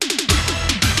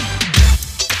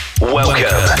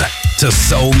Welcome to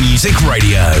Soul Music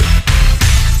Radio.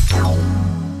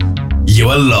 You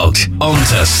are logged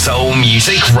onto Soul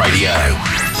Music Radio.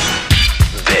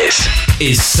 This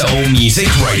is Soul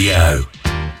Music Radio.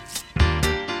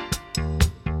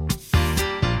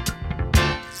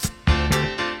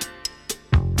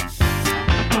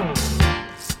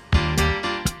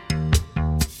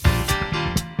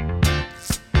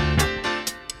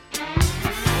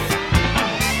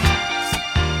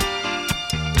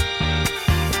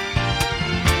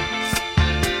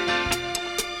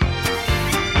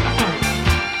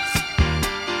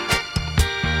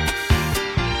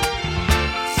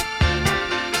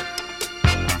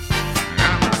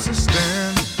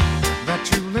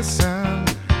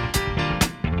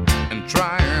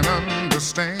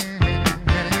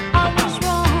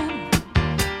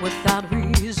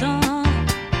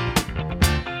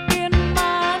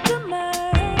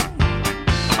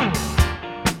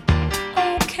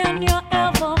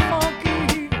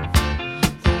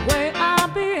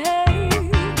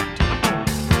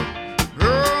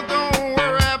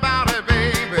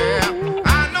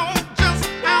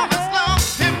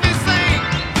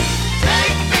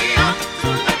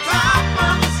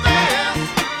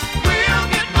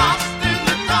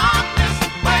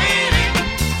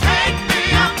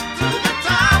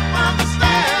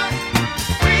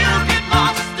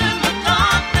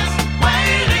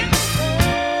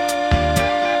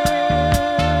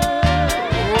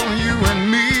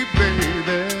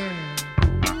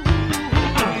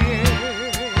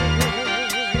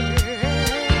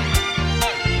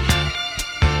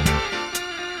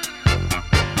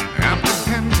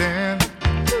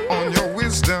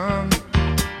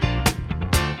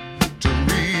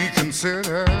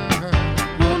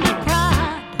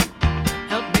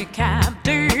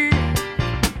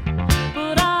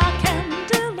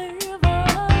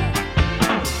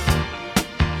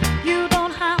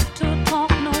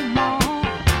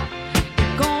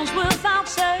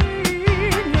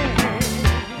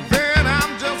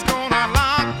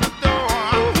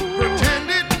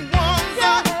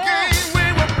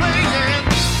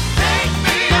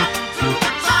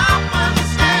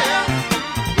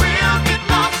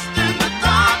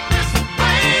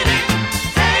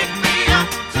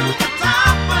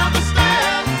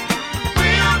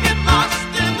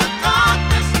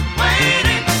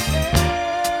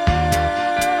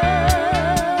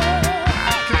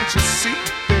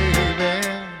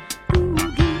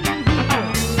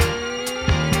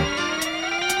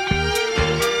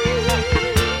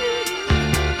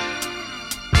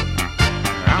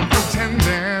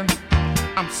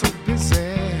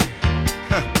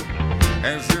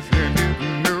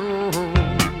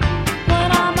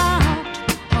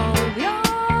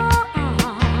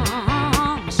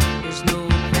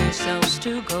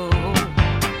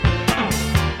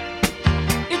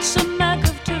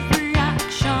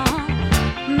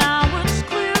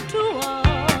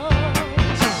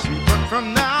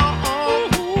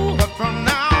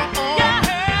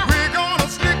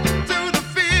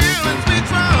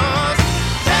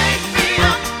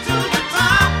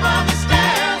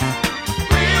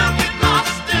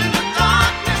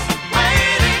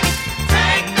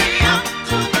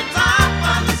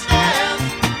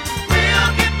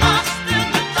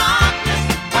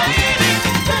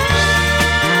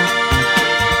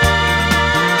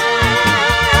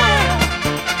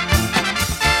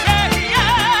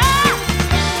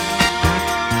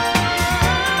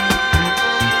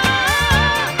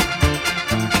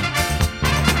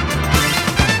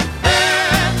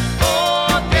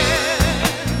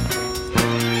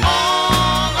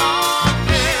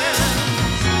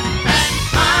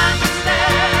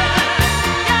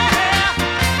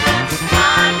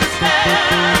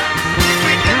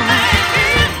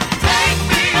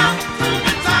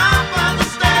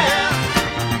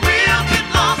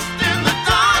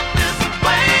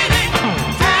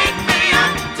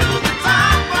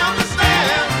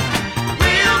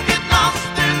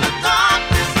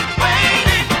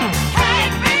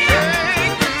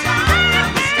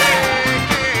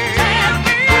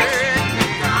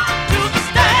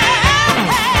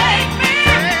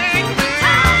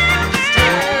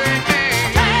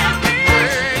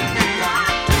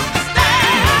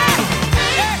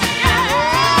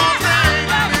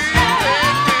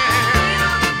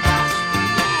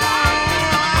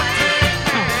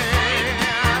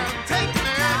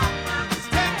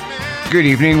 Good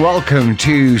evening, welcome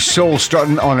to Soul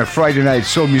Struttin on a Friday night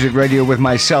Soul Music Radio with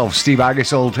myself, Steve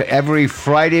Aggasild, every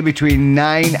Friday between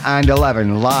 9 and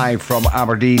 11, live from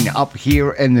Aberdeen, up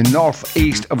here in the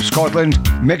northeast of Scotland,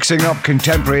 mixing up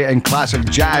contemporary and classic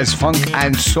jazz, funk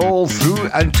and soul through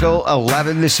until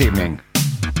 11 this evening.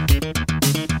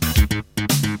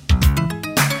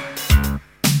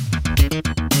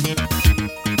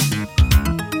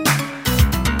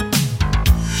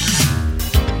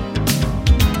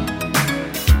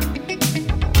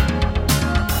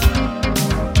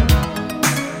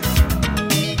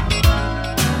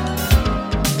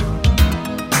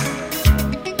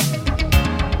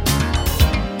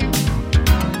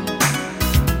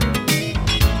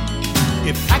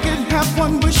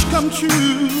 one wish come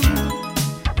true.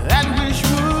 That wish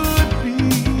would be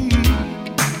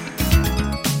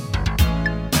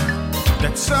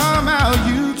that somehow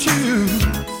you choose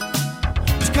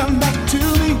to come back to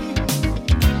me.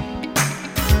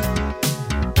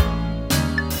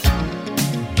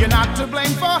 You're not to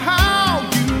blame for how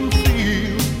you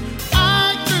feel.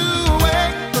 I threw away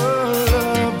a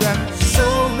love that's so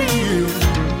real.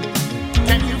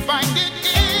 Can you find it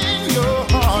in your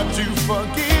heart to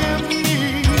forgive me?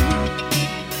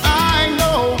 I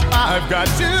know I've got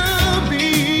to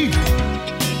be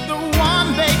the one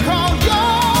they call your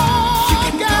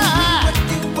guy.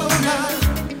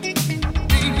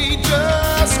 Baby,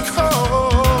 just call.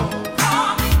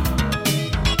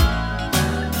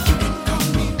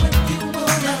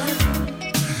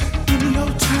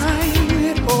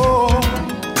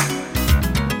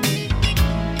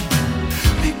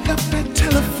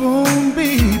 Telephone,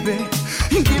 baby,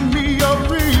 give me a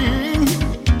ring.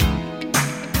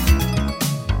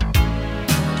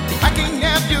 I can't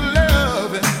have your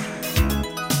loving.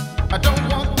 I don't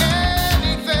want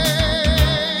anything.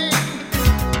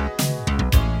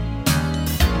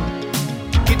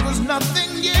 It was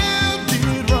nothing you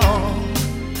did wrong.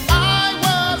 I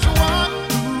was the one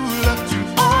who left you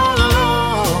all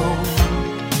alone.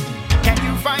 Can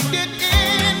you find it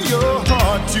in your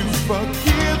heart to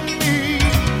forgive me?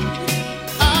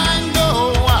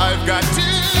 I've got to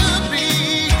be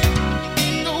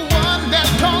the one that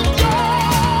calls you.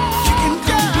 You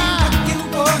can call me what you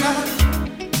wanna.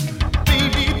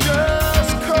 Baby,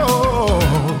 just call.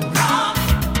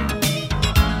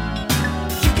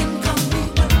 You can call me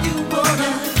what you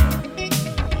wanna.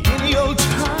 Any old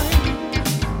time.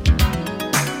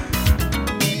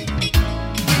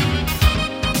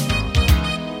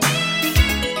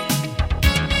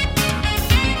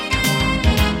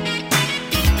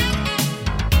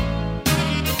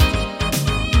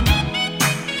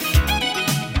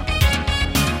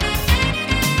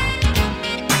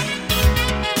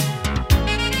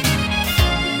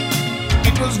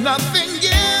 Was nothing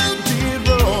you did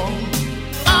wrong.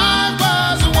 I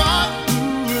was the one who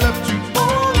left you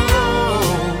all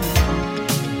alone.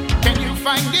 Can you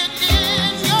find it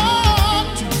in your heart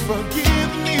to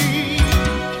forgive me?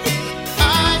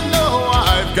 I know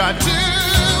I've got to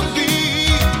be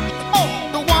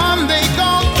the one they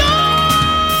call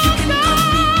love. You can call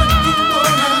me what you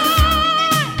wanna.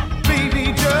 Baby,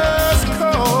 just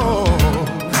call.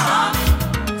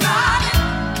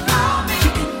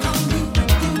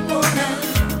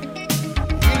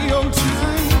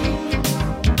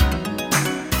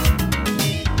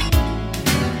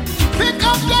 Pick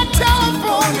up that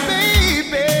telephone,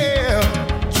 baby.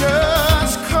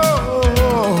 Just call.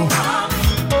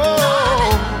 Oh,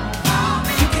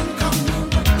 you can call me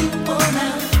what you wanna.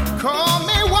 Call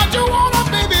me what you wanna,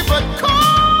 baby, but call.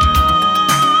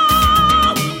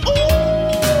 Oh,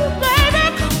 baby.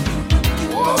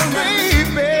 Oh,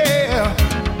 baby.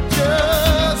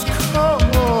 Just call.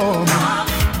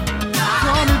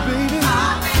 Call me, baby.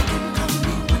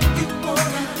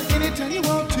 Anytime you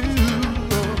want to.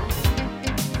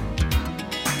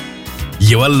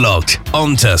 You are locked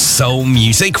onto Soul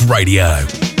Music Radio.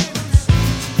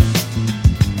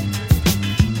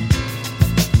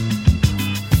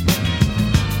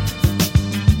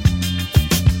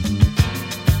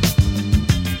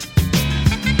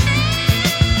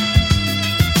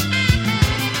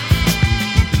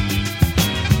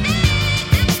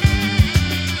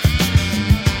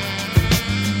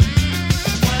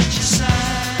 What you say?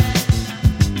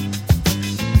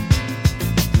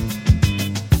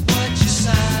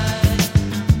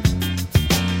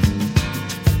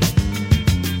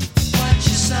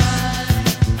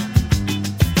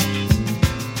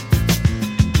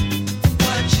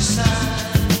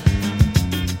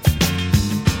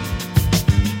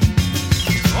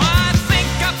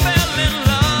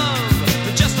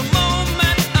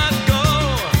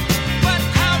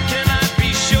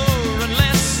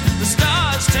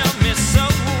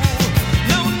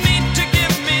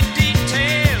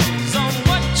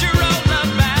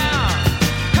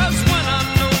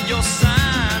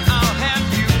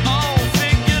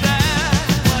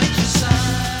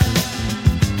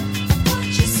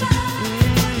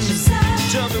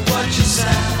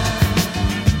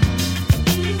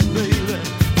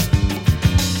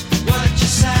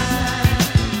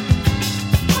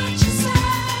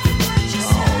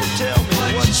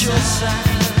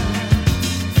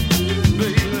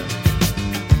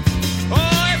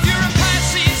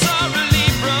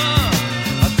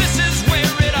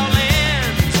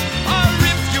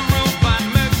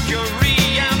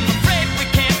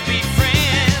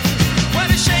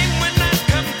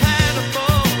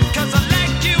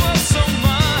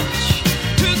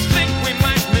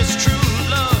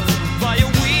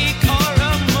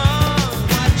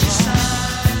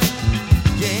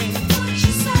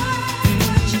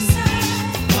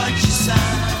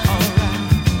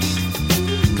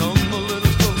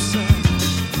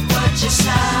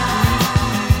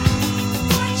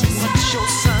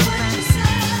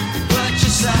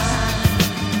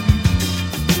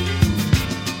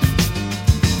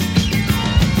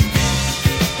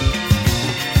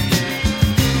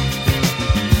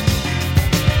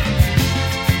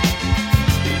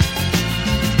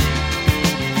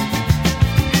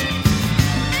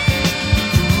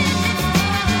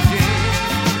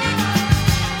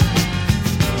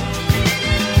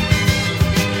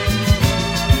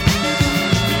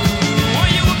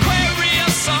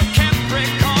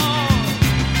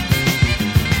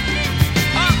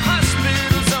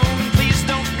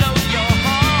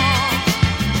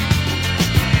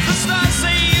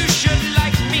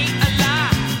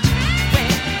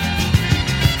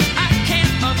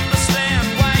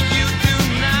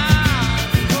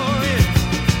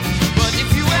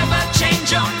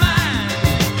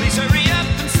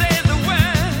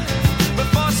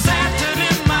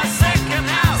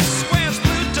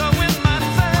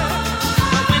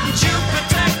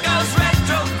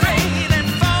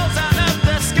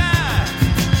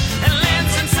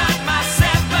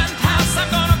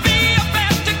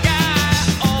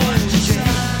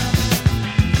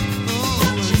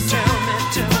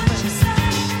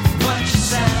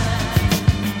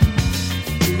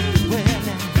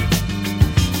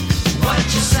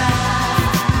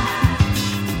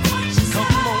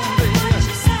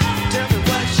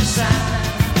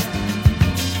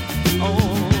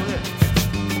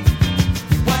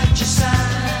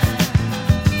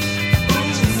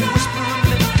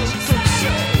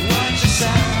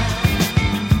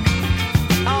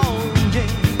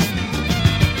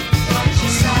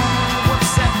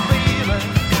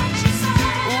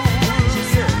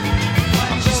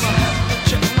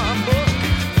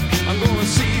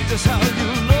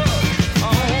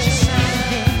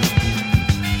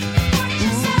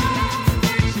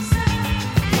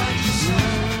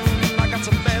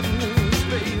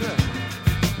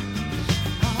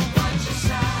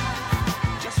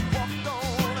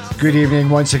 Good evening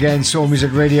once again, Soul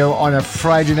Music Radio on a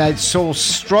Friday night. Soul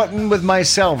Struttin with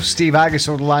myself, Steve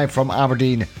Aggasild, live from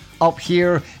Aberdeen, up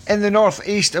here in the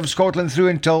northeast of Scotland through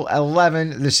until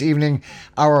 11 this evening.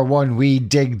 Hour 1, we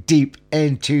dig deep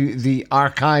into the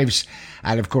archives.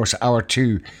 And of course, hour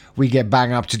 2, we get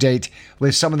bang up to date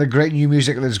with some of the great new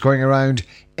music that's going around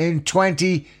in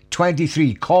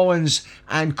 2023. Collins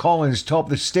and Collins top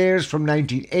the stairs from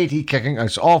 1980, kicking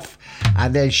us off.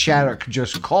 And then Sharrock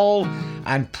Just Call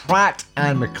and Pratt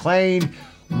and McLean,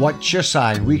 What You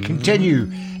Sang. We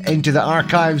continue into the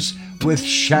archives with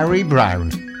Sherry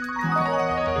Brown.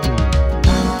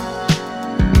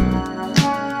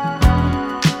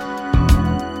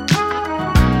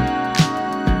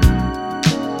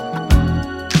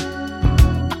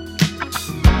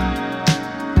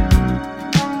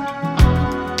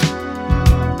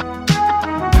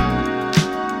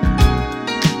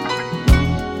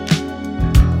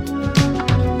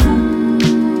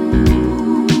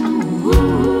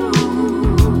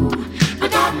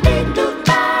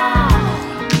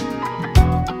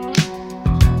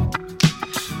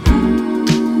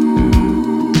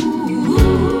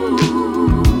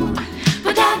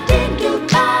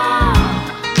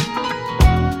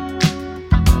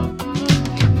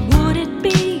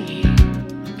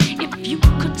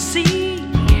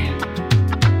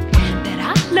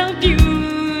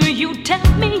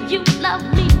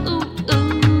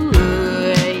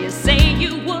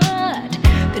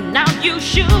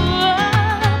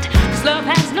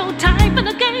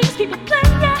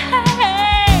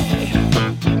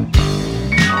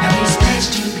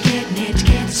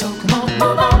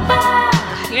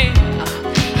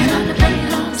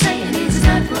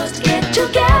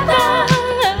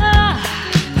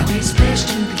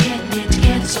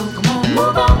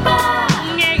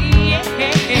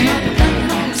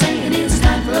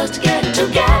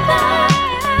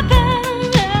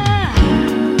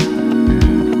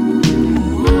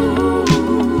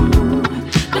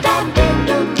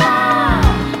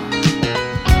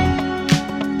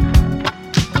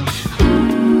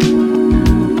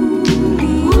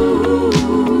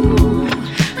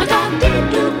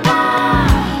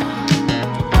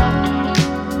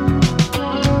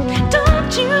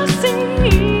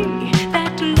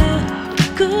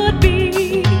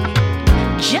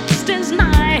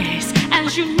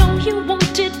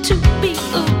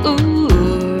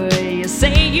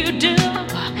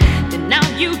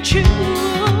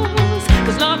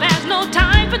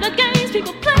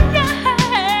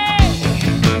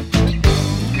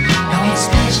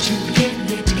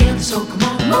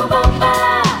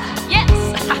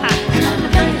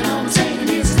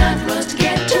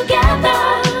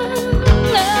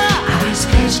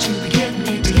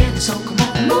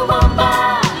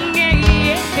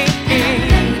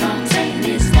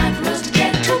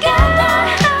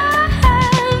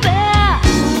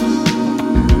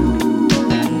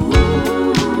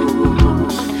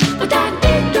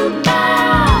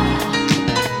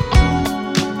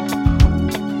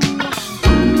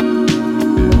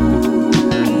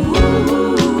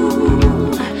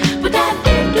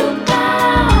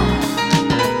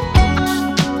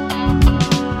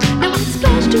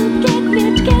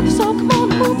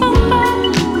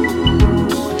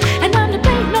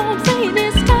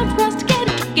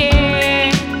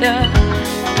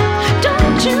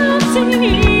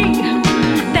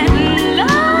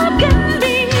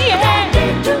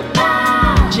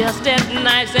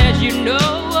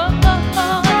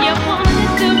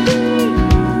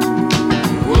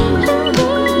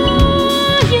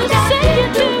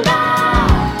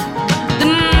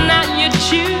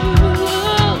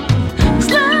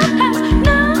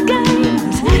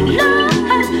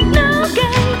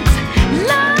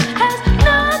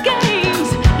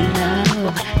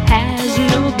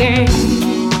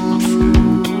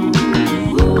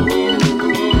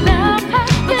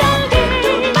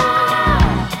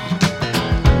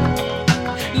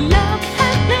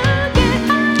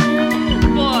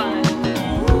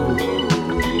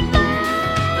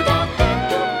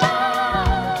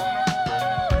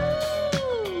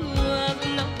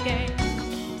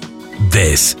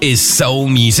 This is Soul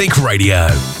Music Radio.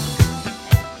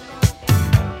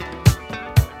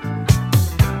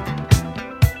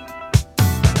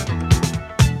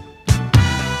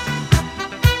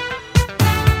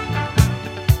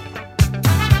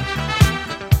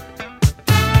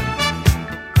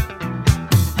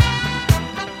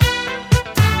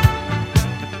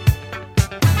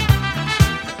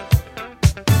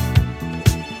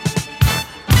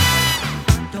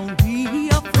 Don't be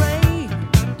afraid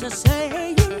to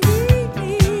say you need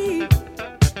me.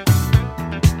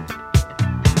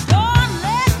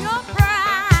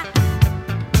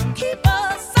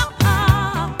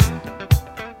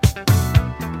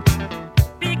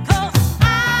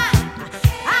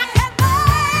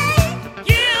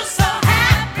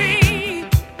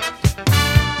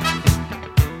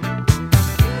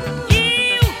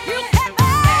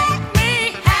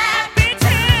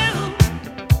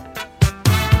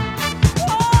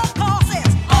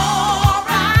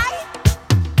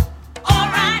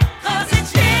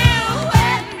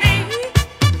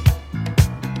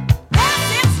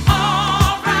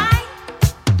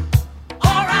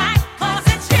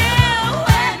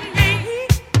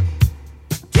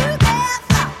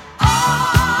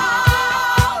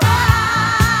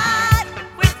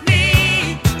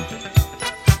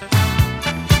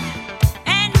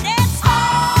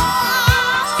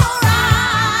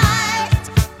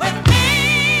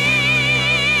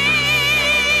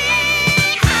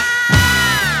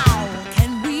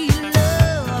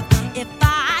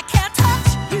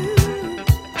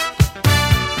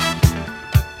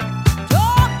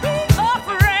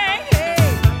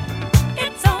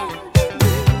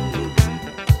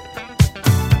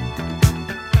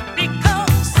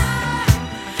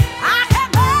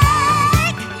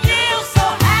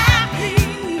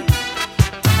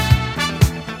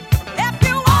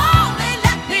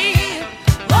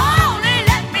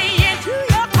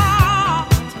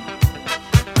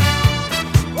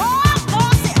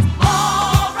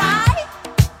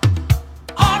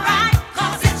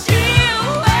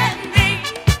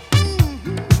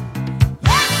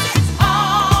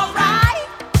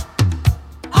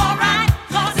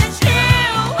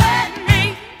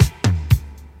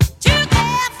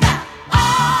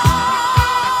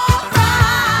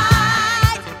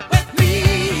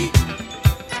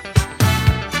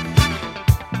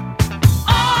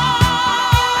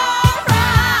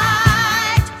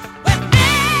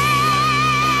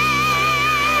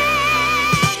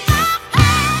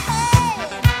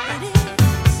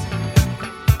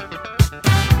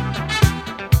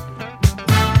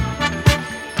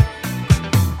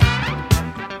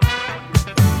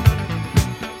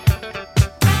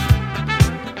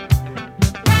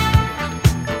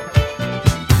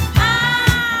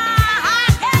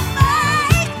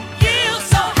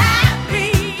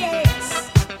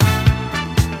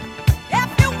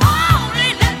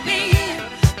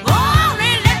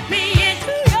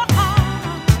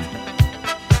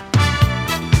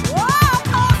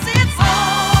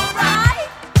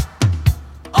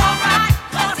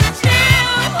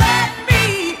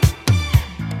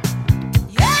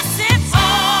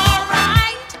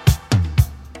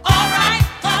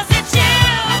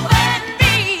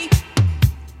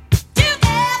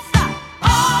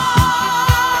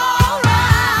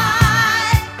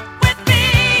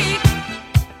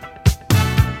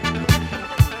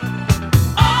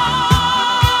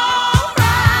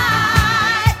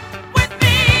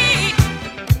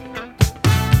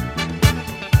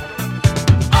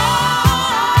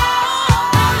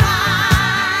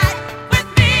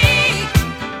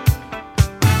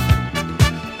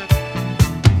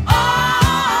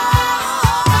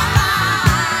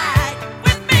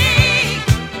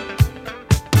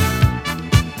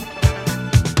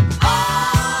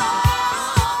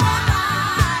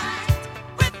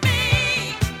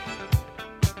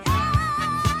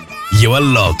 You are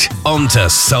locked onto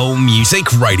Soul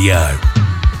Music Radio.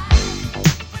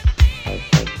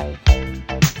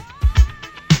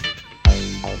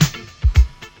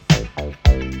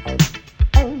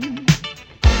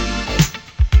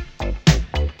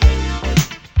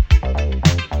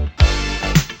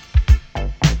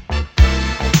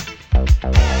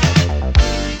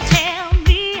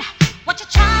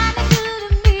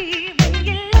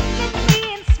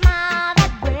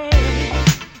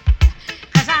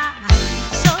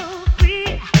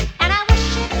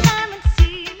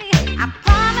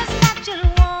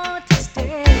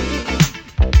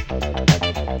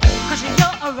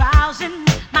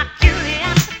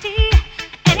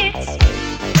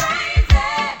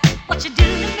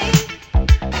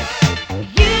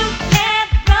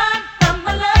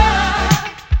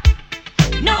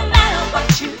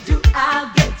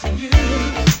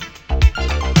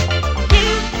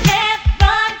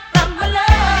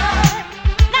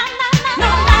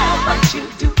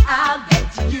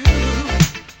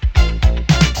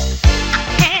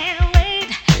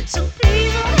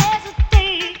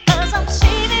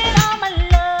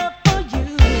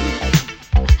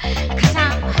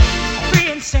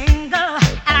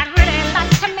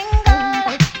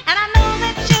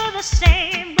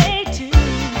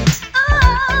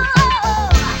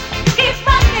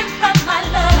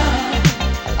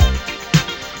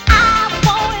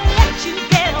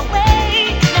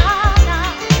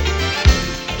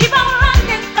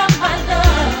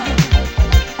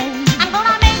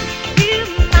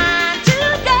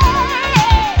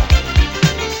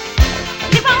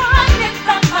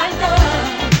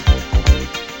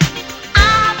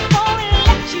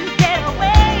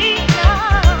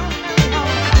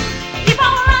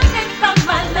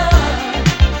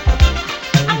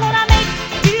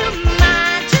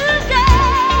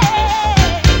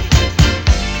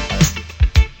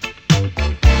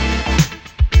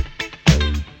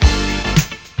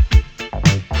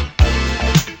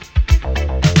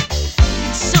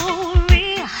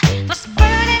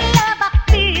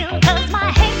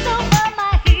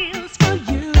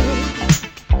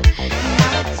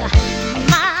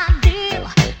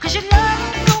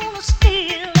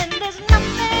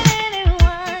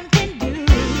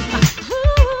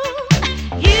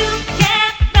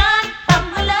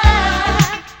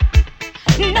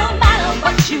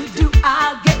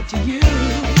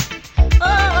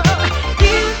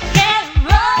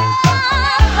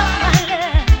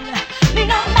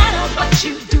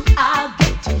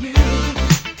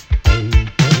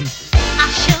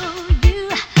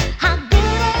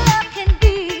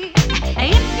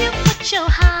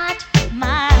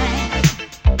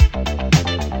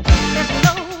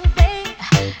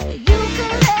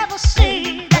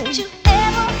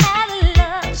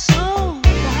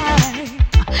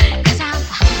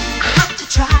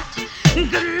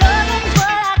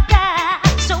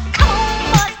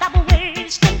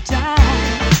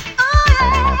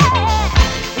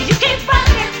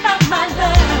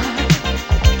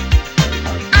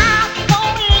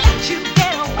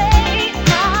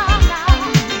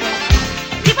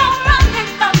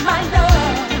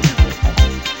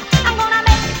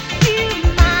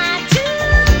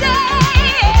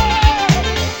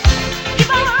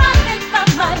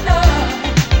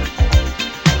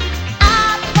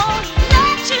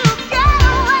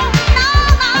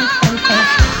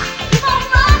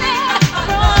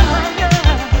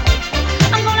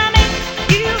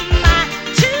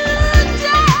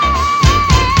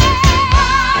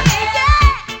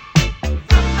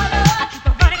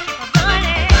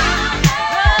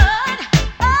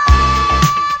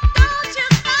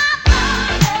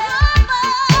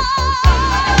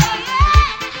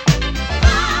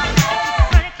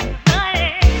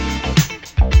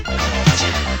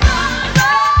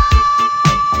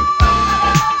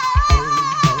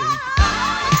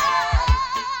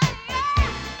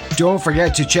 Don't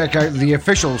forget to check out the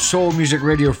official Soul Music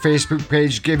Radio Facebook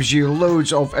page. Gives you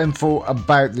loads of info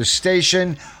about the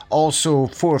station, also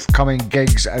forthcoming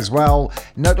gigs as well,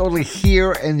 not only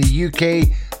here in the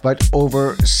UK but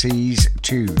overseas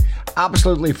too.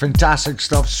 Absolutely fantastic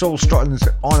stuff. Soul Struttin's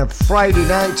on a Friday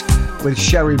night with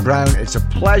Sherry Brown. It's a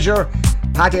pleasure.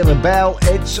 Patti LaBelle,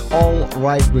 It's All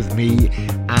Right With Me,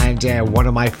 and one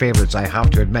of my favourites, I have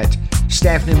to admit,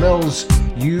 Stephanie Mills,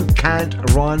 You Can't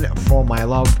Run From My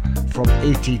Love, from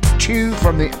 82,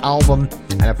 from the album,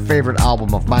 and a favourite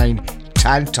album of mine,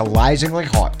 Tantalizingly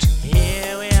Hot.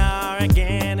 Here we are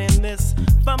again in this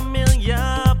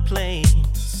familiar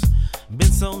place.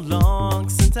 Been so long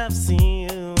since I've seen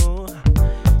you.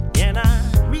 Can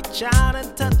I reach out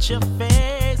and touch your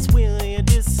face? Will you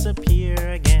disappear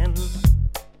again?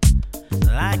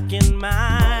 like in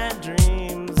my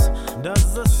dreams.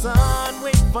 Does the sun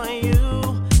wait for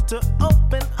you to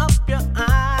open up your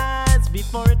eyes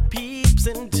before it peeps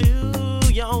into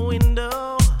your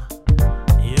window?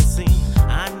 You see,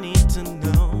 I need to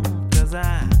know, 'cause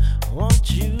I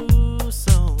want you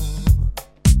so.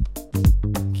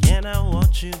 Can I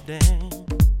watch you dance?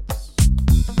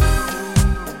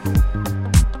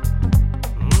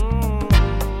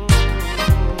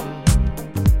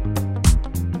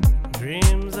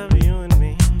 Dreams of you and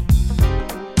me.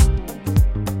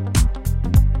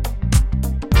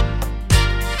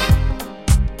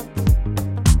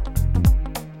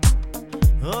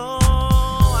 Oh,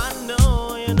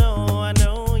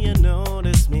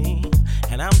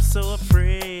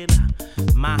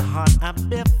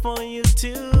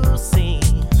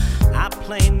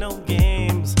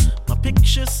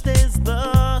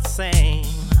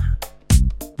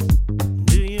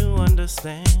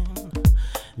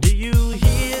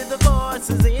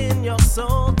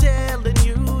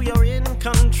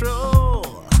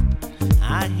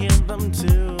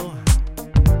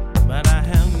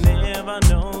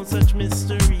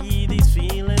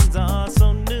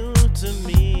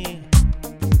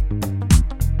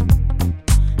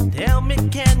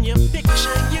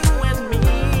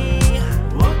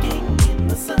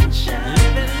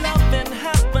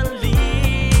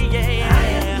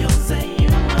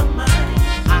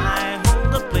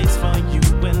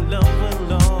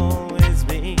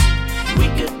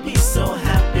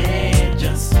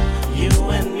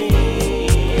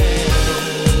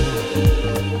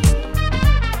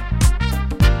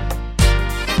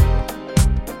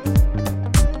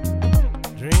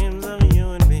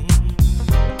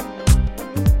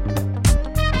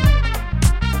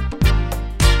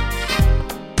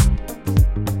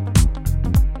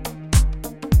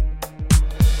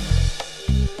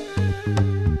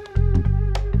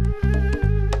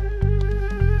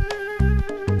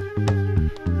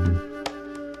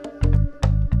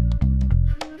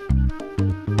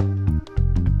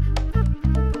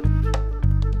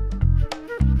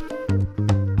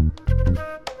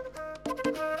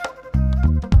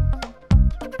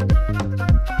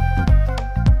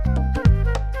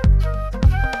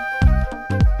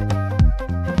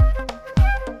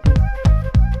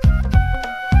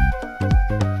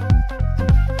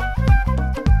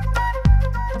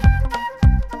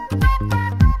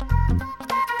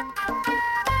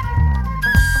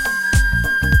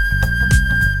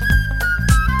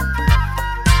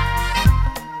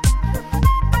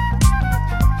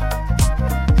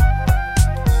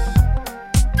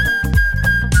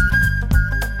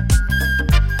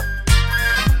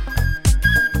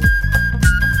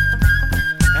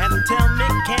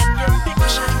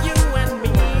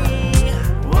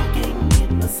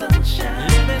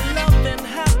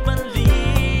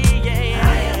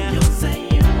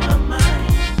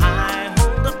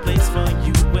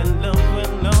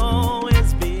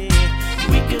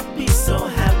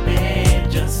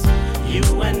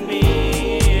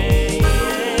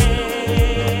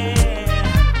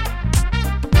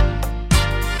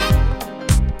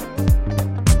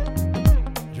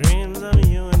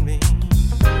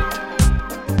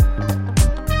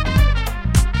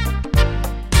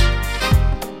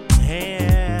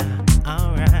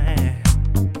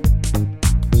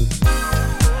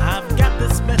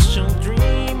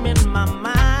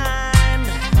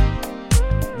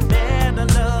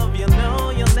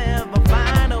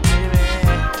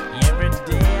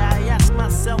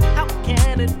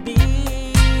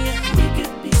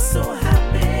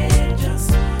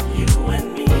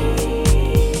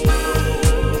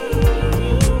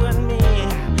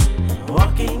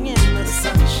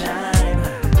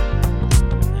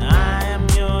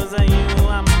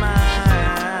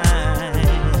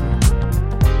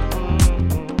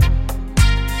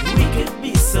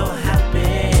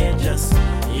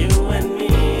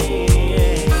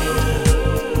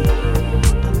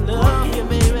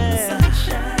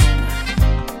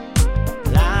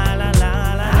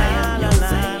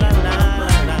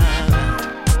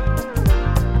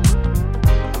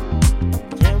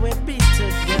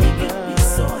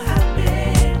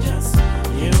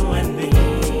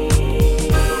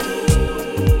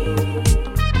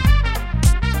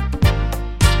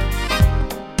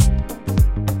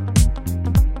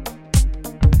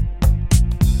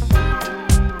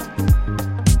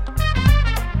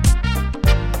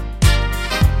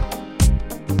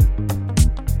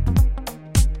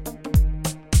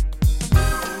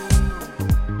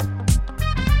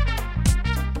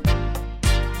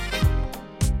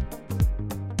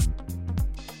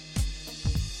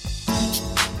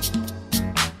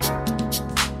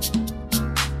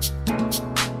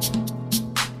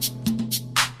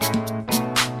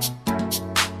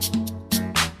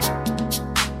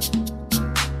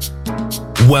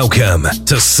 Welcome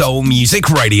to Soul Music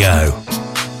Radio.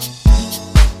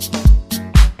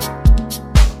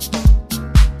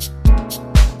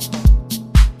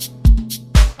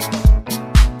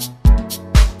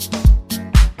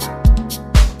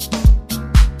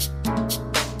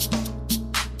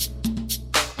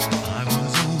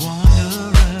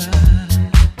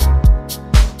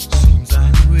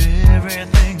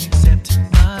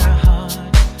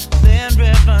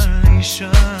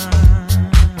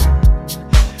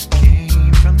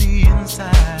 Came from the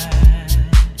inside.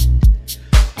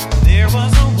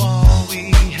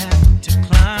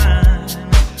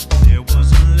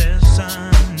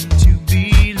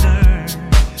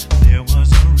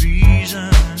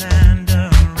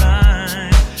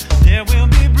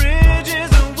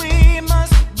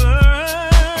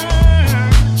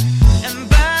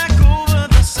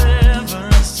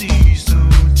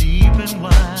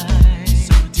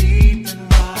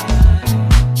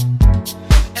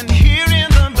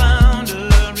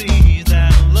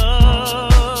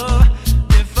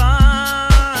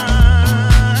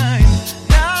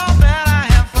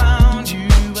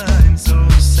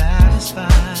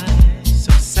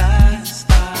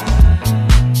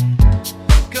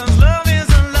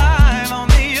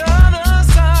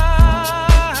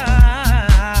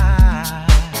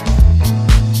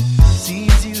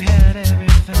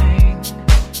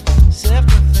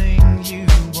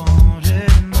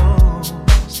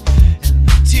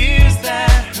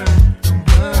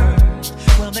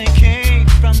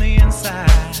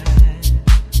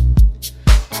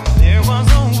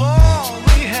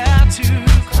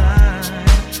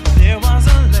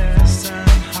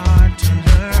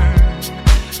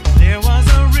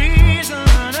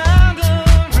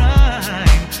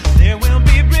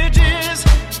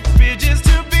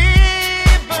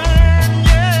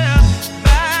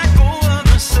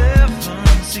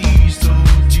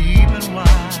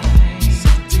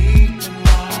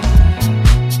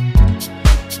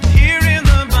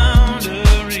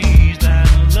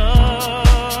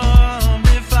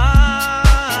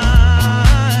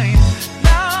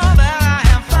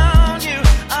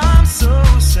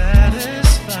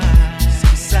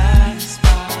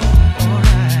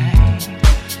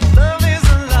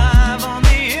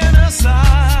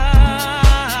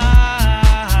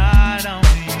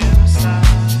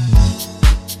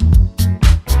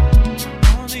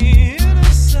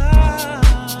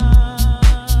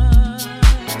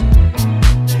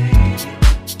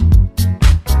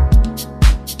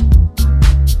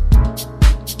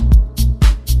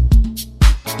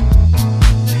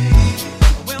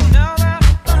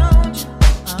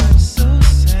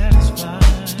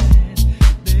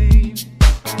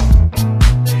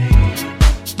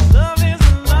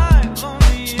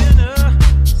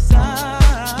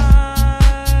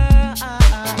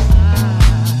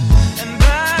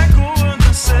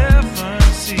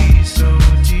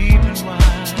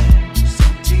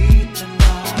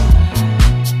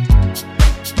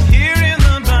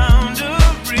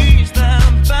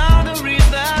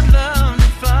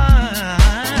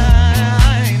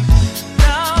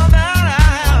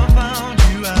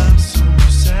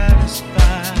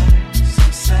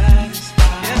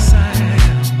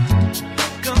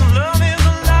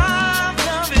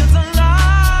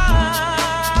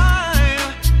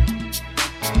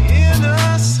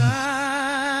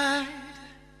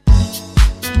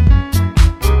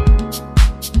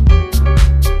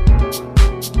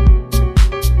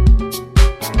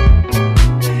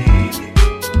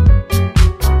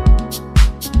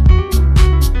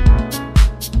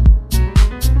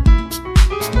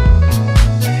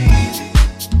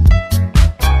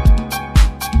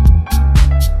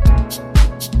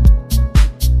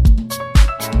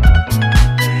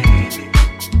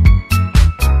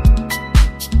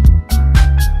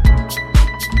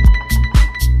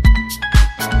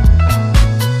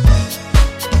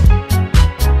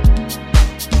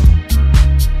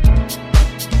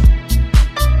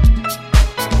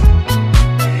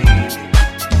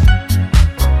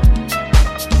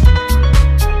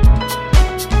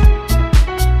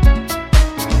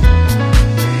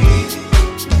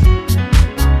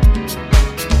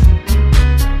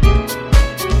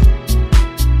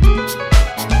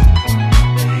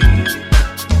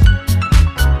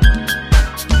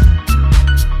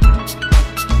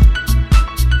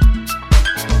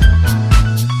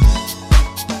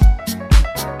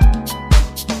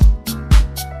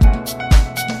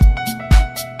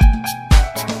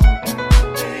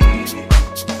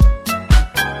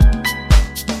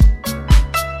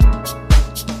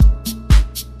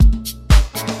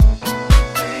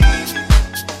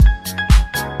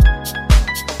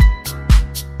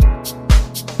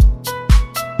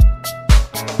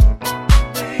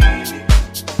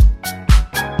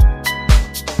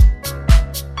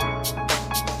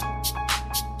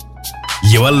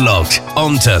 You are locked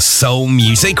onto Soul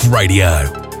Music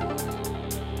Radio.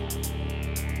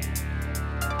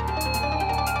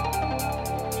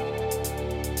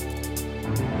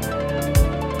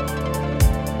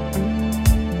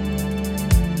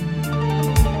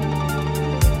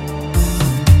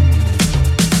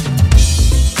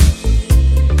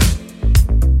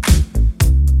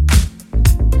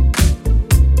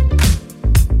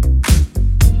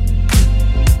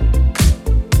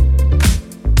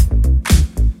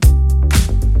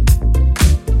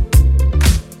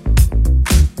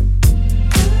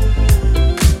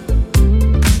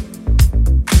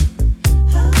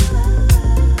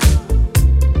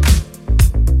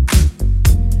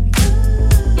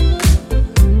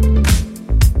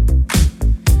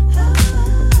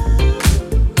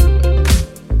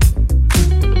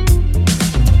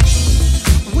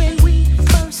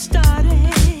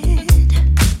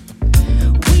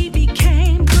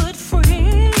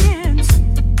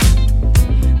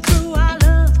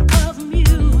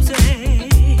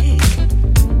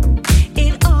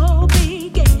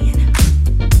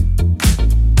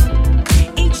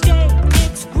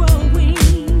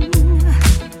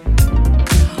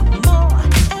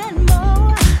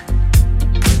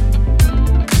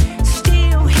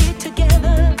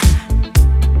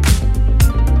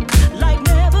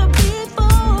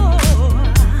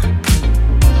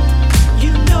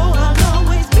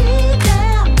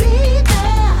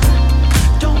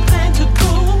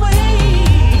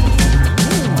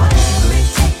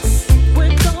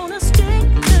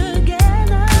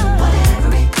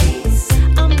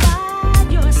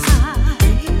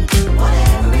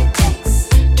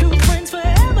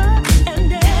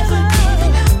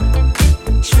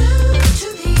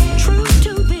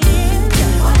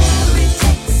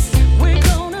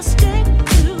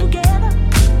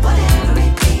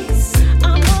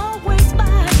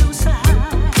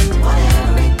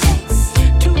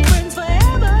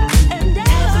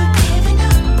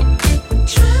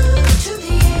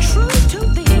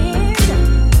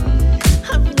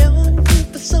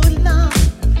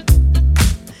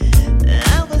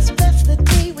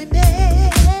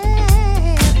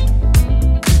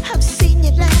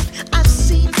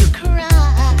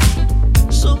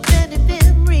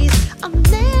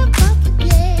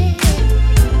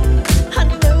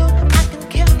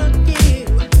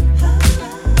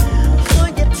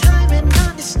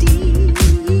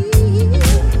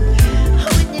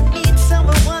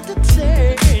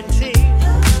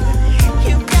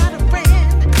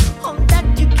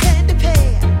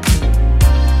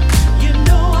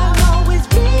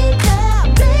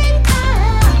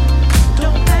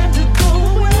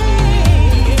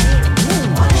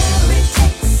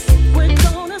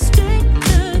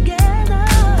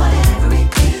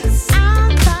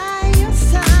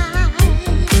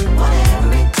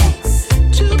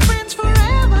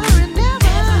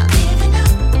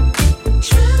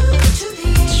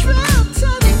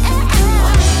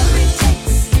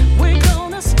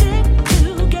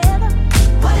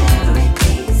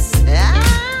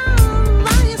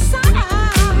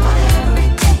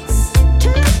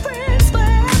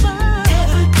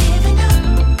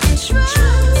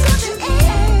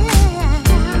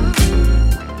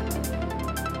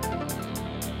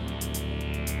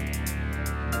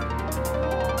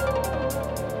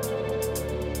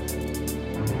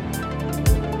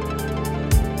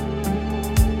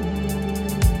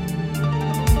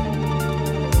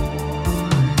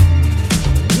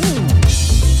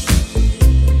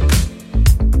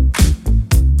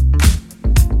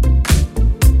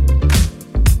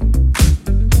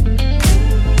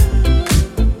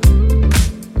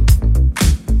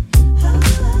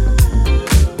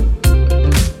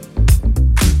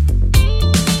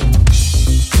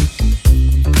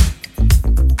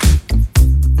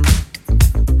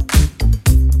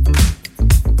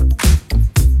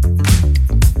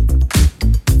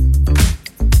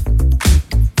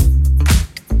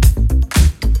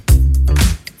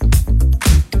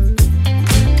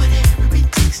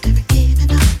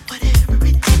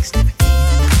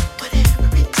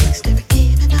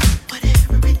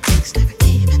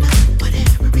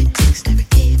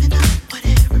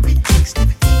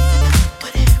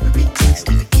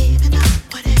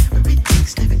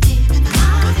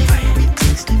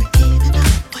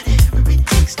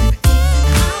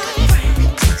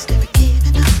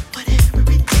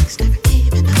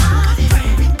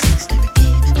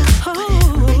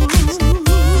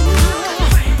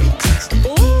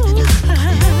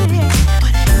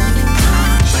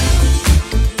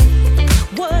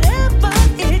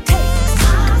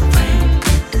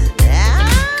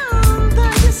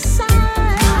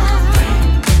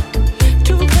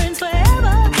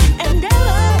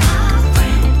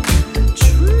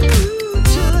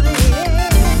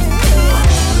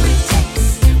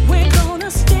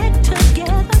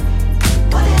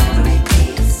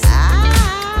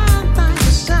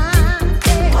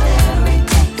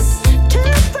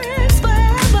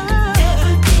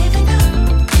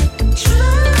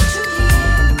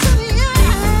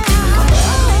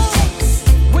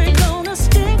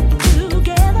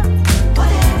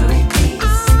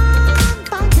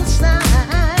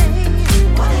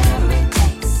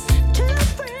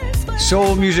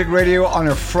 Music Radio on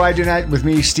a Friday night with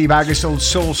me, Steve Aggasild,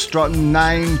 Soul Struttin,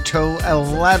 9 till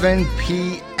 11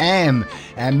 p.m.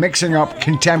 and mixing up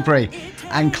contemporary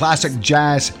and classic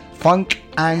jazz, funk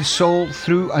and soul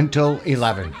through until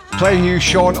 11. Playing you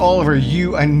Sean Oliver,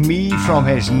 You and Me from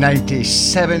his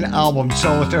 97 album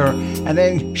Solitaire, and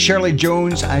then Shirley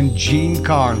Jones and Gene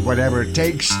Carn, Whatever It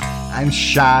Takes, and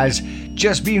Shaz,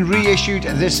 just been reissued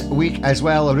this week as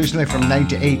well, originally from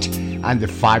 98, and The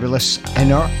Fabulous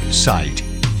Inner Side.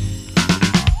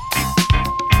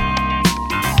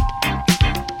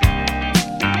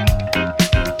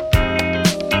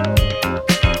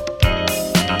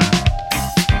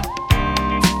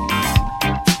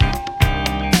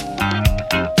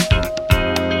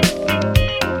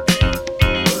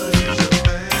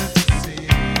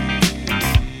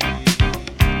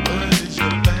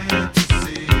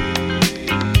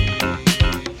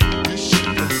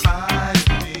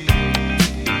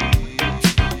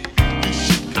 She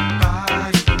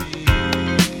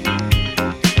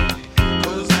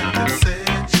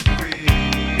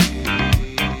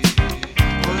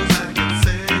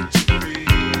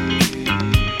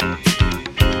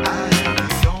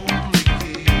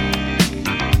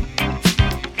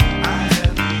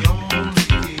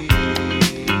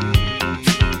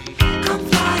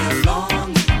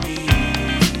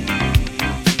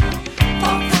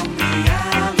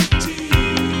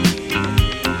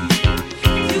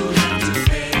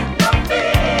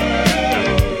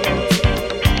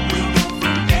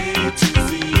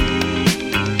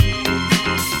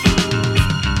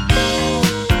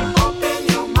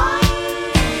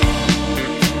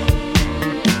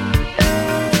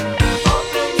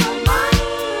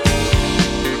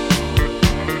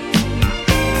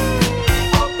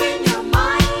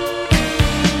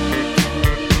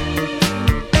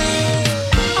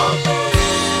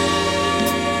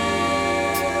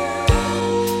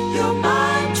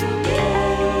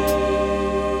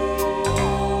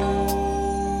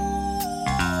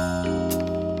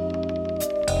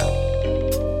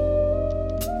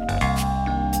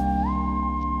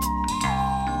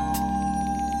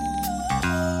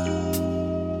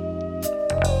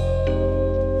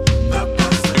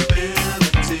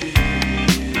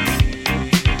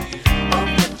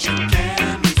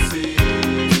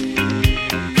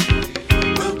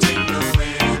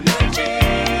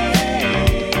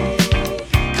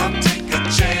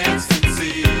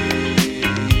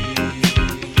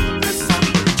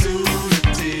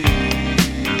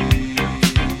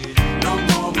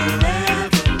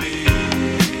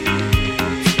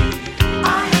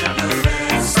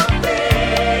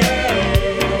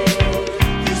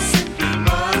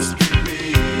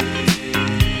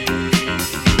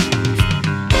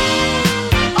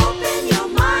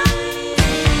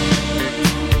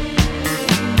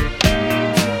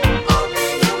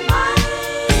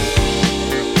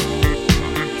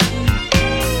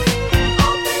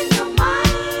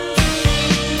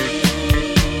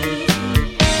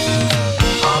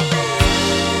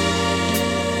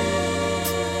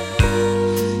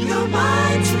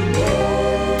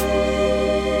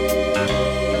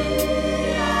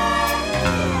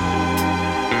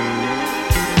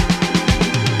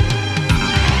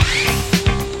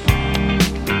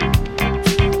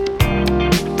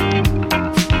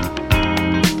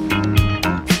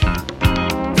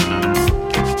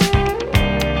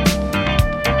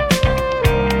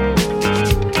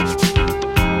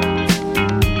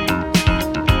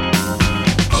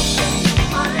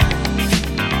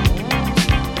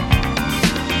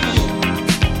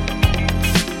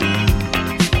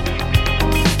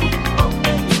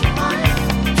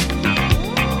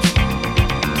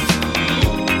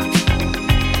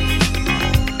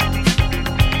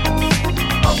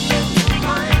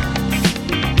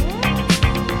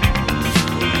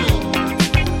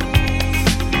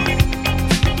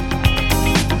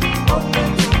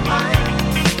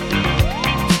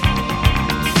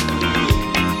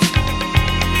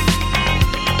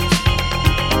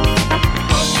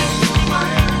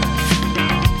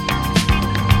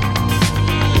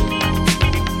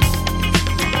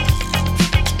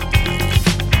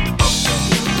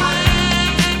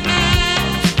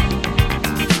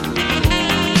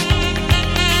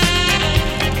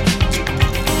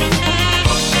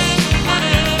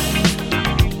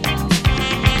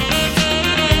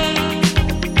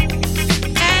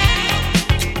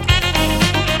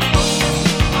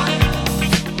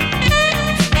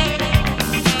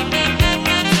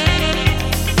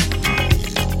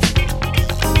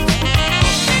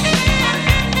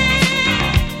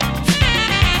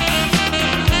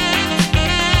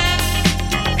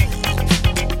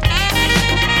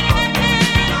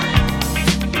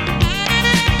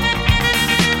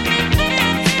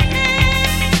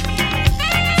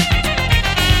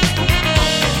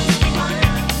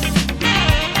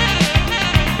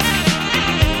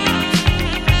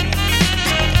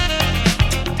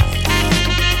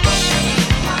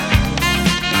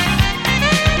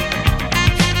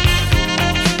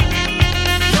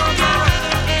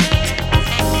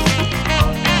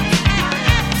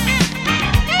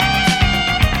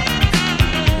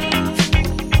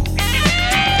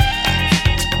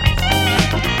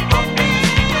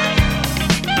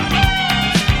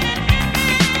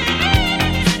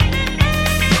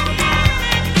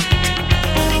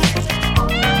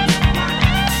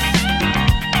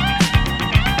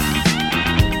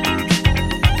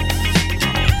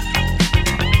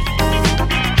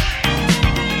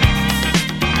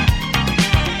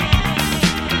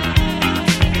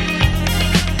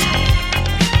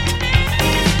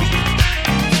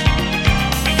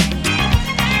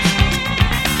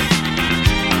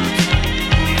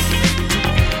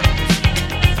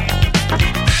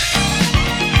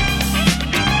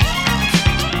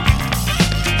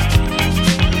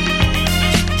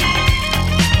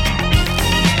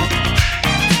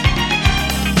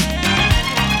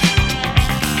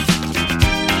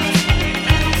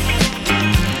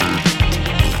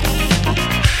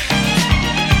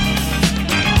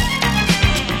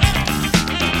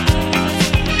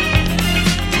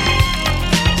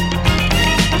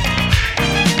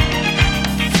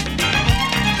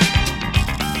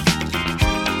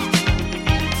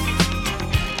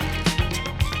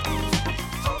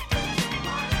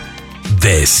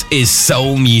This is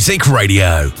Soul Music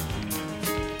Radio.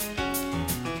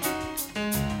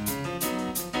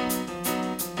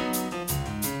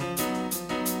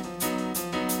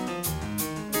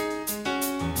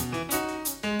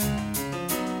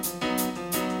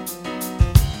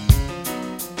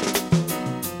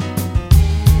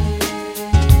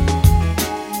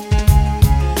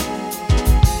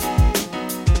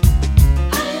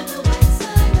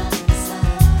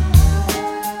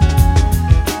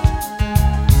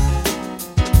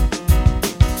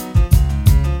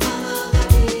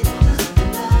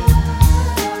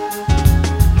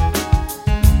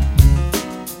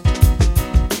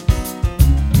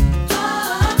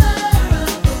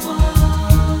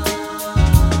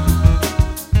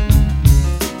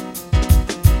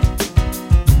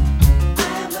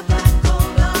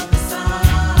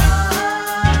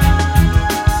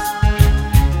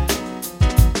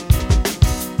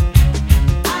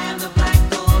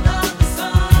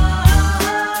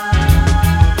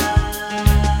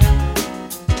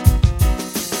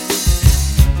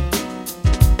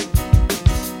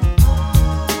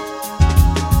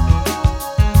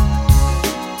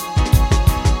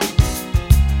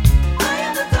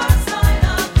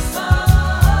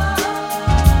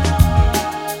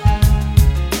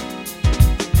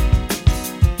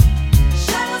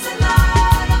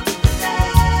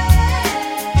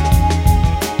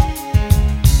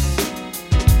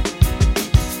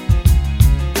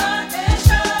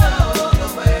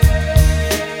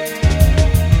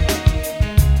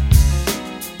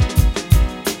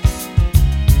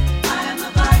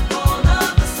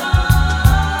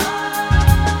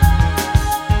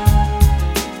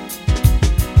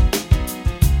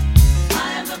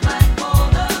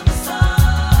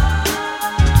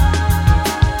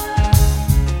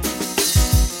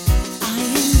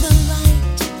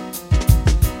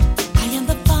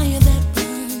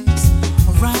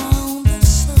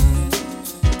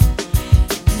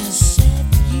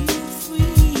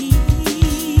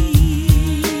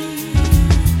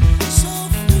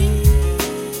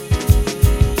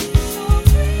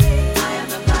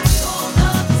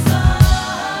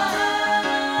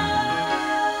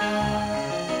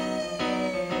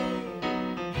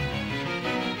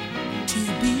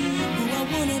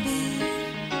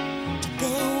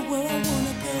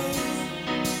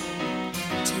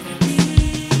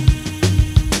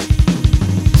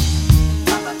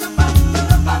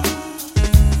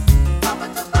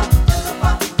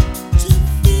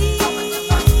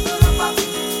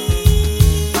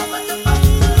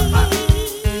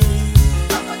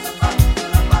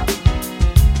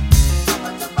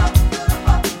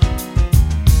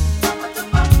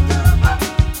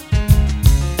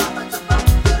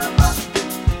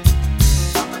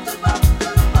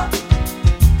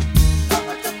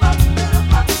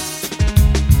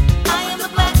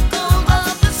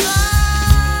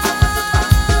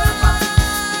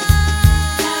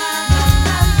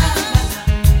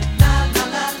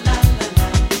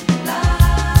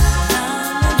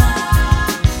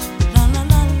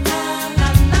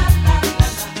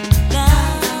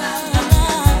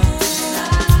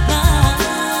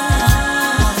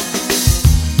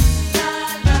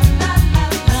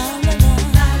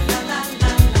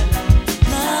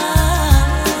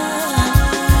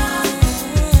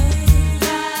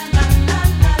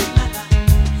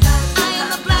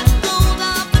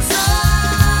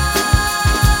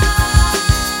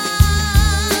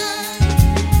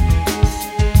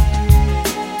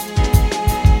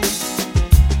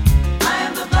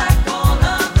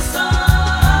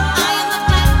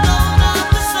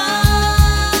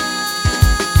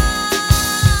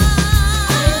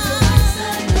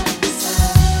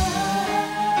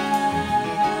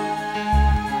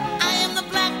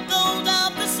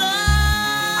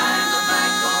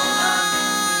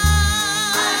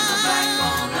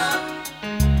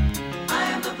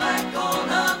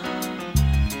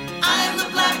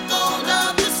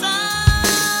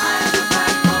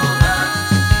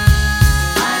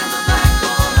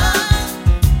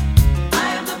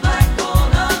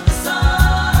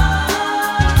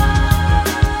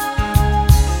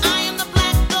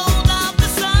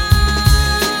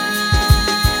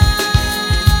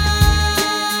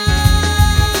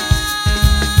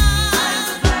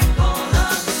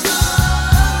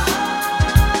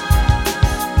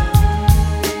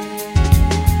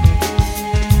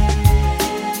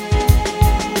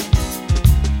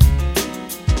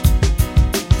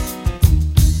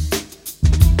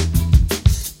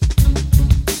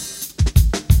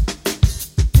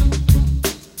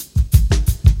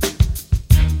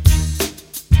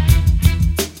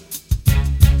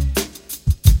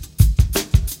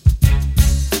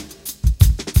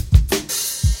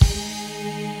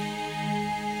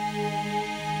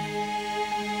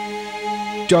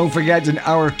 Don't forget, in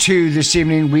hour 2 this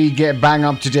evening, we get bang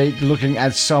up to date looking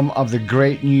at some of the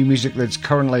great new music that's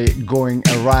currently going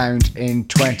around in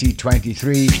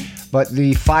 2023. But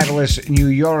the fabulous New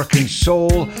York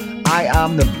soul, I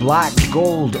Am the Black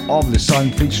Gold of the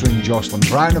Sun, featuring Jocelyn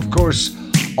Brown, of course,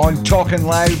 on Talkin'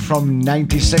 Loud from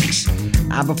 96.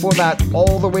 And before that,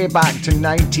 all the way back to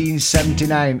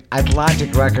 1979,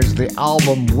 Atlantic Records, the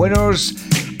album Winners,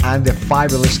 and the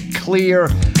fabulous Clear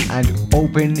and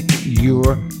Open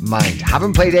Your Mind.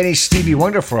 Haven't played any Stevie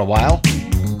Wonder for a while.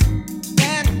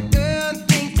 That girl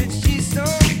thinks that she's so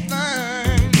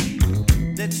fine,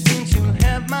 that seems to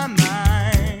have my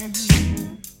mind.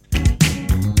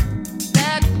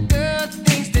 That girl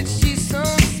thinks that she's so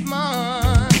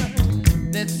smart,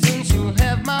 that seems to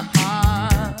have my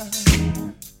heart.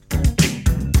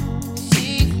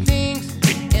 She thinks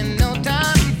in no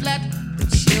time flat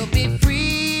that she'll be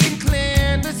free and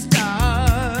clear to start.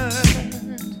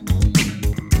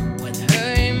 With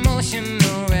her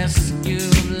emotional rescue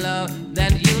love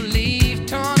that you leave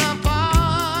torn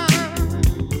apart.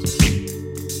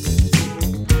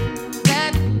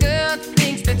 That girl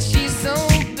thinks that she's so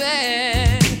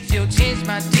bad, she'll change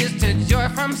my tears to joy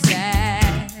from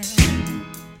sad.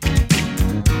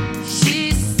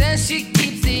 She says she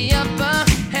keeps the upper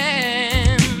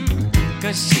hand,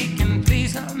 'cause she can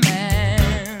please her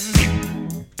man.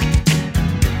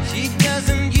 She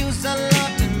doesn't use a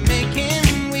lot to make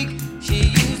him weak,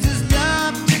 she uses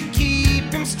love to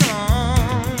keep him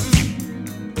strong.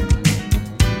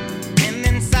 And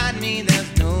inside me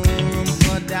there's no room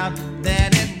for doubt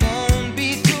that it won't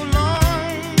be too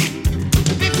long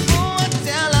before I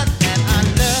tell her that I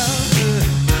love her,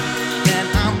 that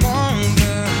I want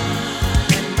her,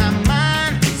 that my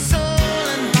mind, soul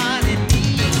and body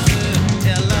needs her.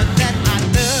 Tell her that I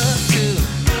love her,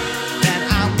 that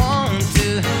I want to,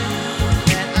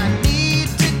 that I need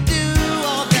to do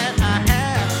all that I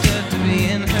have to be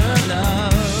in her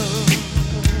love.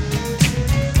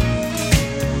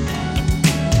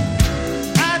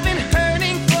 I've been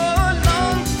hurting for a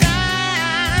long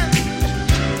time.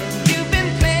 You've been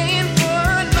playing for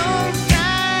a long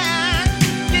time.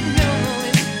 You know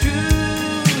it's true.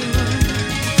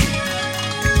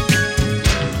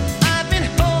 I've been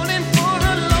holding for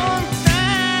a long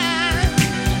time,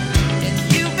 and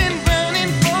you've been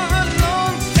running for a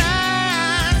long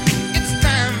time. It's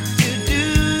time to do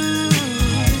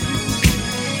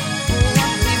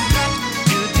what we've got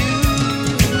to do.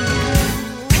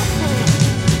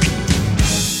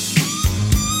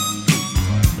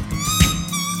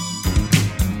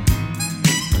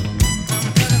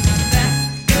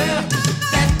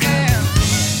 That girl,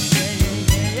 yeah,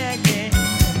 yeah, yeah.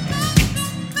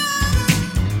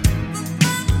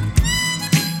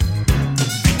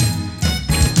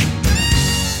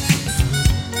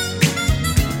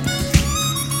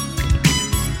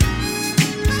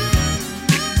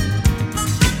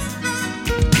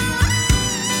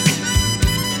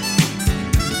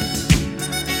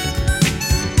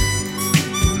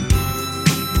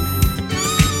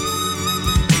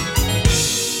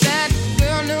 That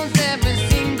girl knows every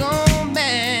single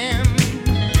man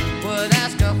would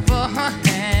ask her for her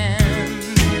hand,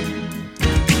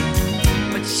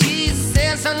 but she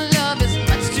says her love is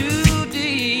much too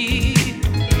deep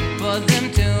for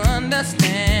them to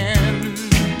understand.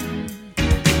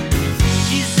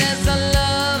 She says her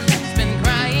love has been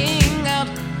crying out,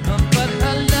 but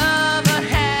her lover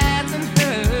hasn't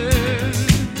heard.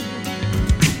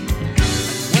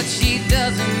 What she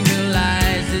doesn't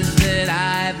realize is that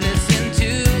I've listened to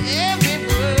every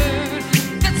word.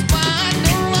 That's why I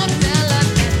know I'll tell her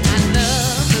that I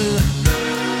love her,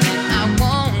 that I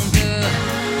want her,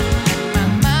 that my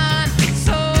mind,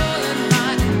 soul and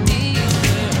body needs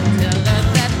her. Tell her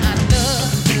that I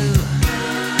love her,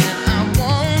 that I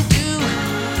want to,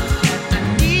 that I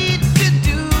need to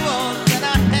do all that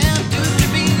I have to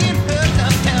be in her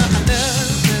love. Tell her I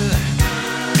love her,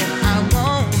 that I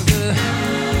want her,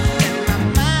 that my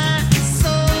mind,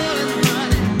 soul and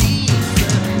body needs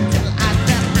her. Tell her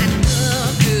that I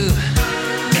love her,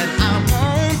 that I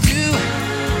want to,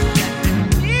 that I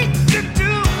need to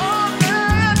do all that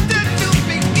I have to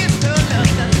be in her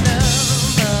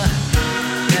love.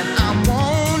 That I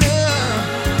want her,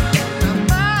 that my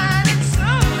mind and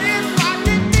soul and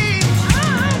body needs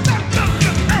her.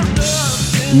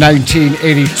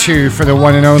 1982 for the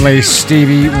one and only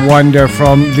Stevie Wonder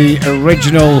from the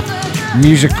original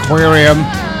Musicquarium.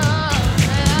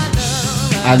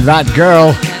 And that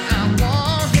girl,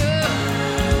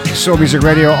 Soul Music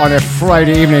Radio on a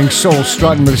Friday evening, Soul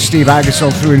Struttin with Steve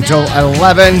Aggasild through until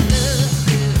 11.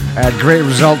 A great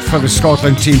result for the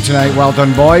Scotland team tonight. Well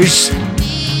done, boys.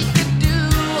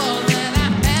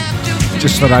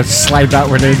 Just thought I'd slide that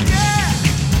one in.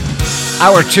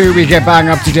 Hour 2, we get bang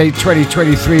up to date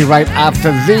 2023 right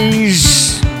after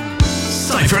these.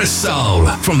 Cyprus Soul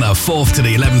from the 4th to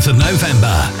the 11th of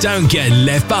November. Don't get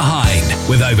left behind.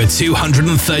 With over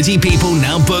 230 people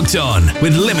now booked on,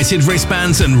 with limited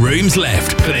wristbands and rooms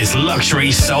left for this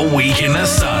luxury soul week in the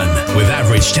sun, with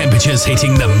average temperatures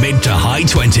hitting the mid to high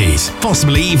 20s,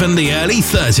 possibly even the early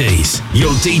 30s.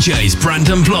 Your DJs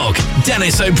Brandon Block,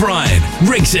 Dennis O'Brien,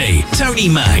 Riggsy, Tony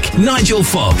Mack, Nigel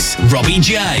Fox, Robbie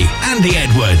J, Andy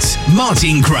Edwards,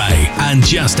 Martin Gray, and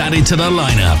just added to the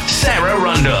lineup, Sarah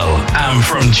Rundle. And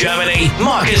from Germany,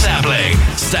 Marcus Appling.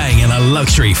 Staying in a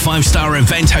luxury 5-star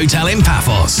event hotel in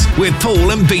Paphos, with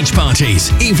pool and beach parties,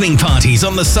 evening parties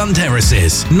on the sun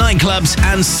terraces, nightclubs,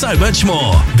 and so much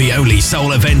more. The only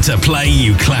soul event to play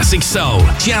you classic soul,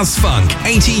 jazz funk,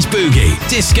 80s boogie,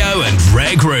 disco, and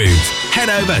rare groove. Head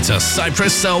over to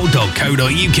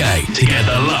cyprussoul.co.uk to get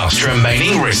the last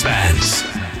remaining wristbands.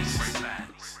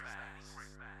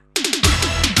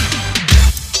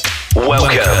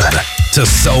 Welcome to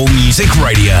Soul Music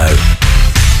Radio.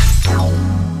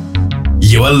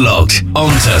 You are logged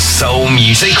onto Soul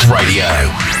Music Radio.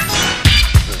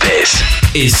 This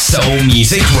is Soul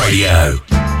Music Radio.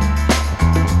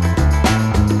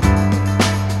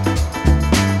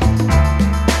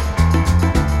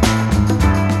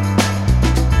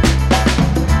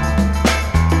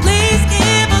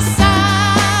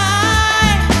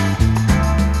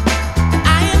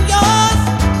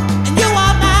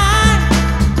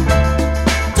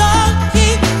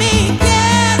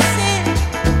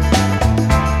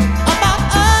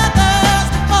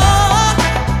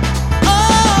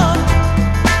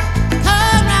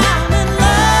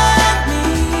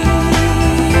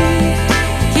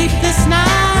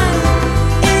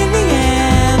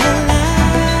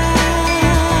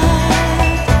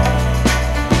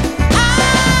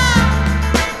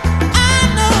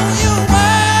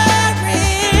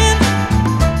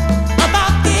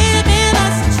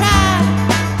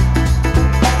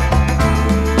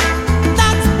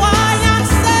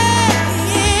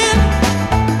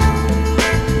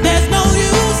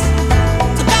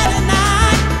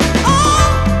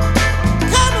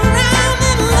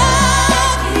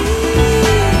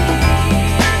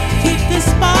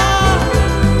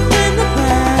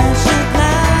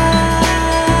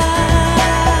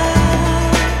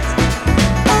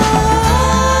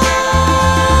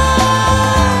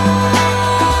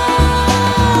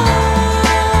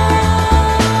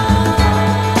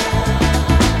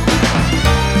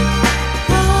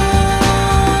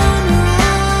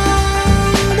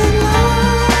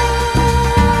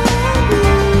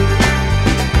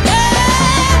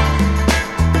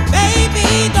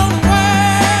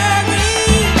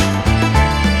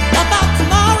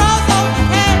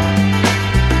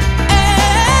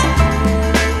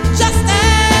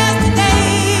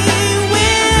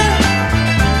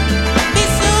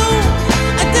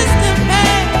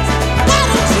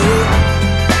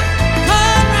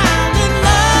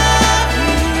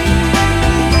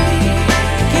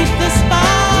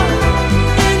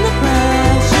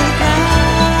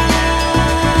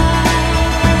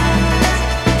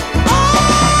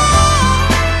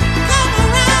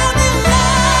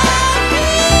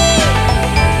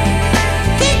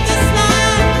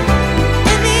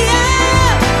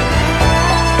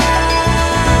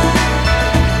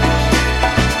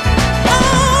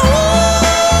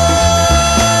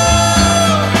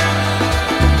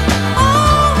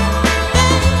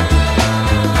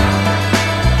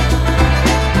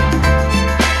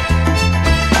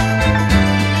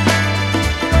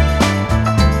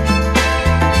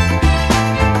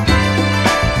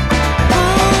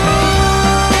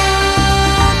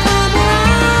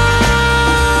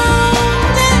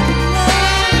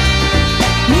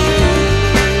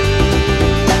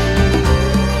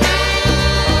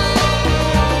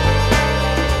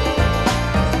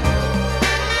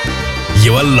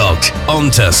 You are logged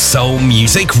onto Soul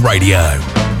Music Radio.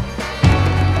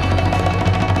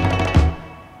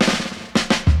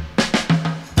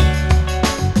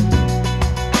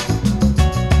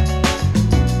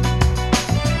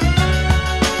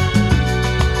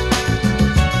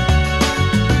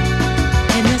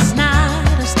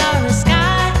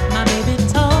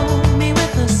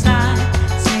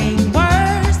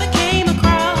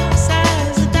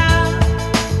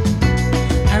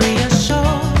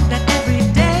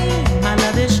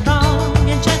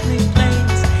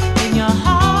 Place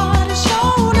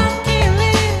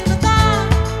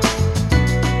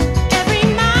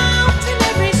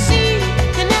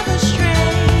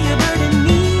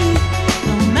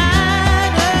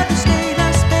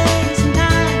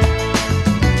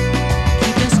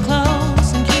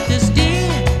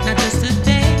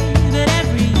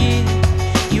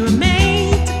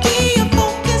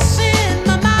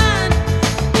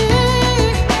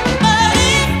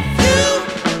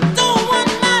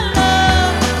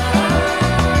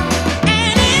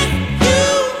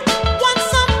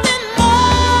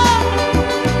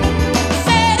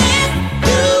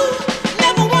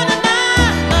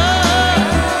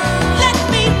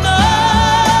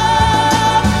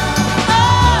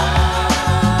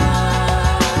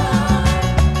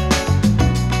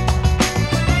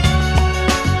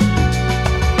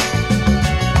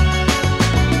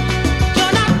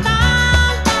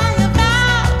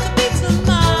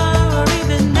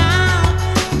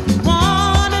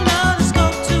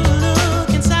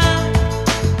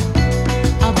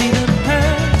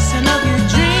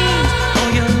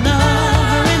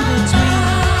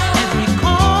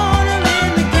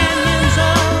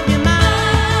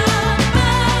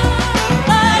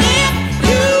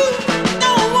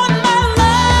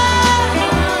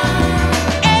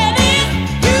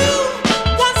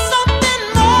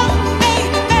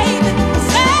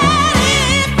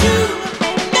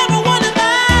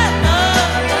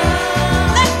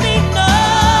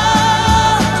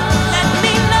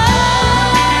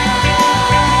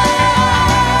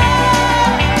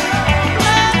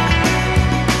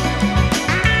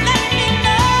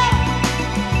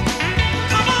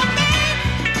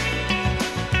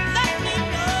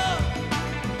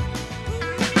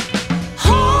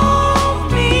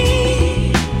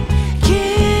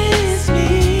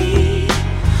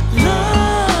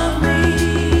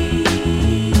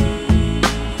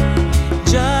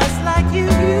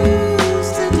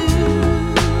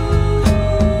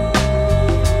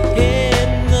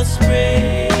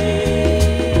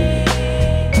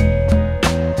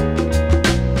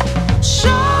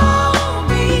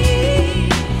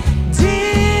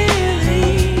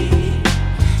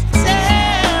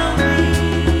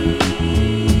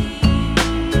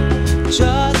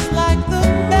just like the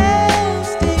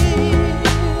bells, dear.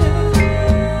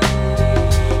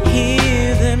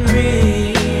 Hear them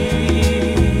ring.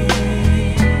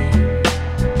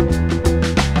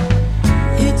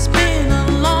 It's been a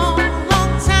long,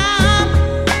 long time.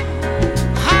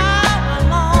 How I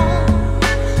long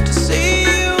to see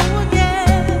you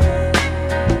again.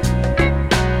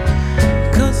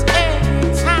 'Cause every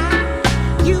time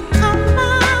you come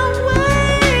my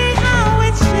way, how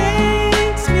it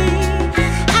shakes me,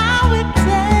 how it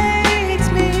takes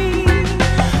me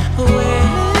away.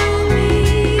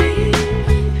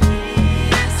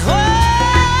 Oh,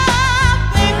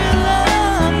 baby,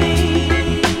 love me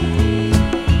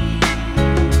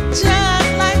just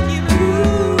like you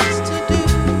used to do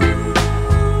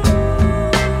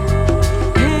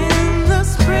in the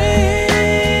spring.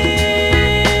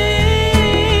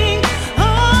 Oh,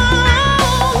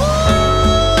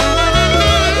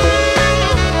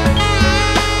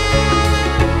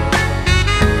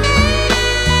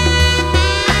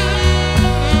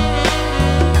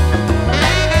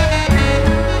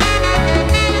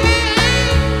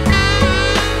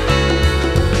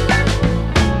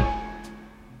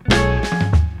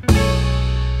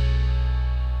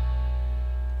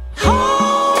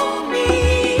 hold me,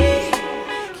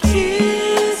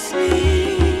 kiss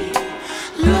me,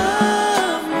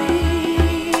 love me,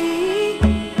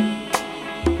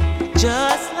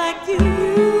 just like you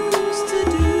used to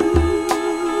do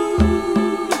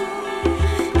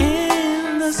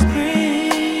in the spring.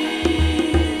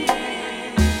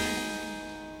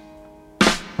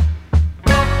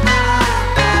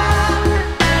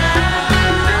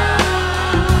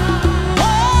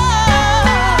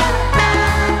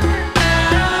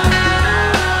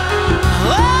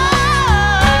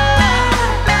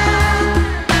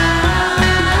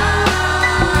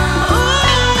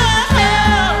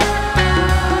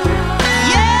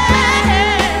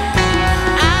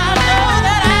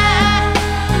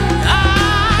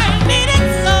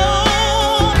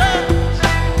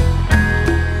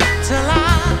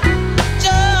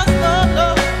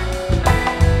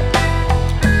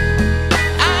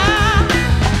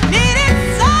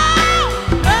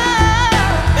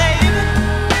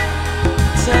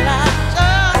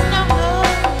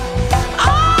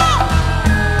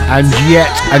 And yet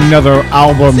another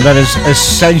album that is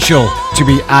essential to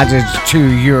be added to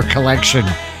your collection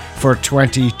for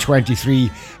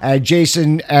 2023.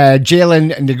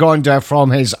 Jalen Ngonda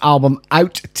from his album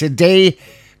Out Today,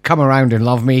 Come Around and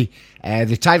Love Me.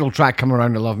 The title track, Come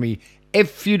Around and Love Me,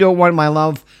 If You Don't Want My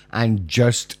Love, and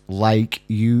Just Like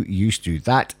You Used To.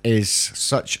 That is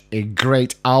such a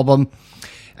great album.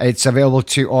 It's available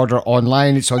to order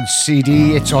online. It's on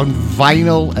CD. It's on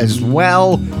vinyl as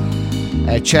well.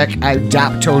 Check out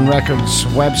Daptone Records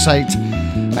website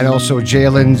and also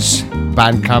Jalen's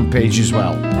Bandcamp page as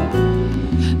well.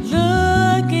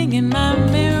 Looking in my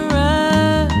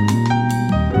mirror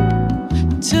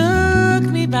took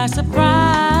me by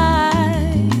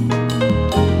surprise.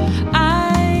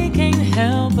 I can't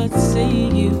help but see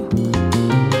you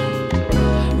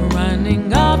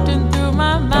running often through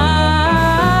my mind.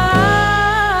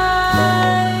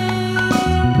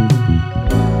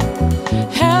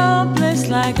 Helpless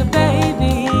like a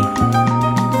baby,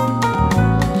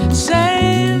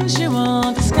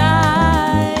 sensual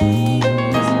disguise,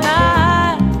 and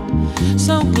I'm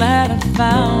so glad I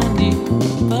found you.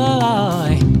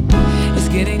 Boy, it's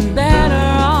getting better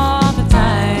all the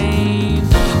time.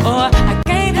 Oh, I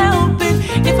can't help it.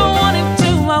 If I wanted to,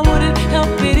 I wouldn't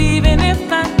help it. Even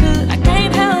if I could, I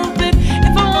can't help it.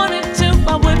 If I wanted to,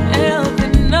 I wouldn't help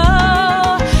it. No,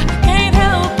 I can't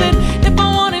help it. If I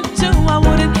wanted to, I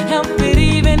wouldn't help it.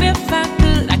 Even if I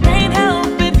could, I can't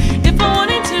help it. If I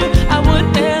wanted to, I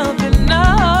wouldn't help it. No.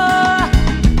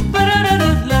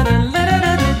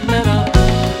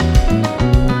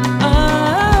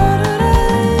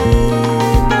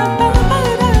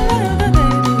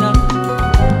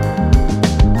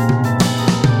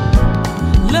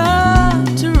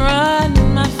 Love to run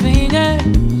my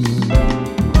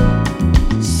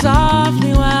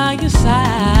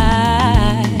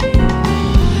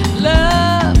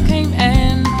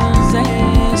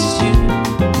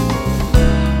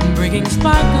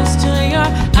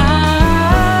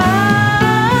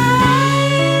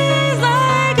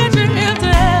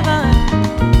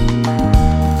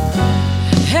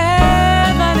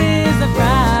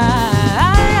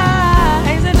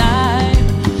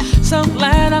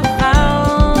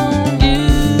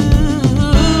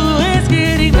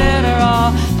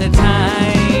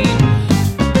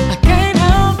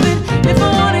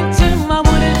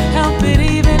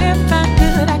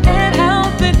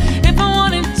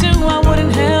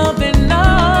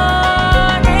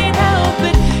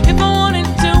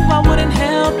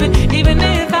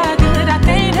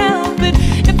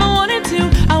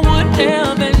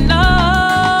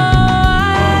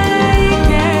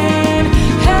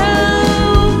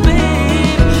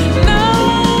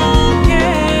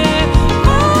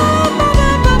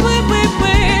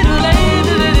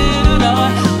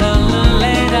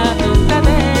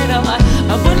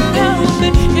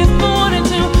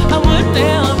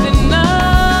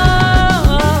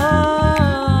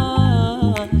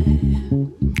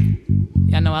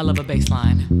of a bass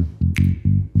line.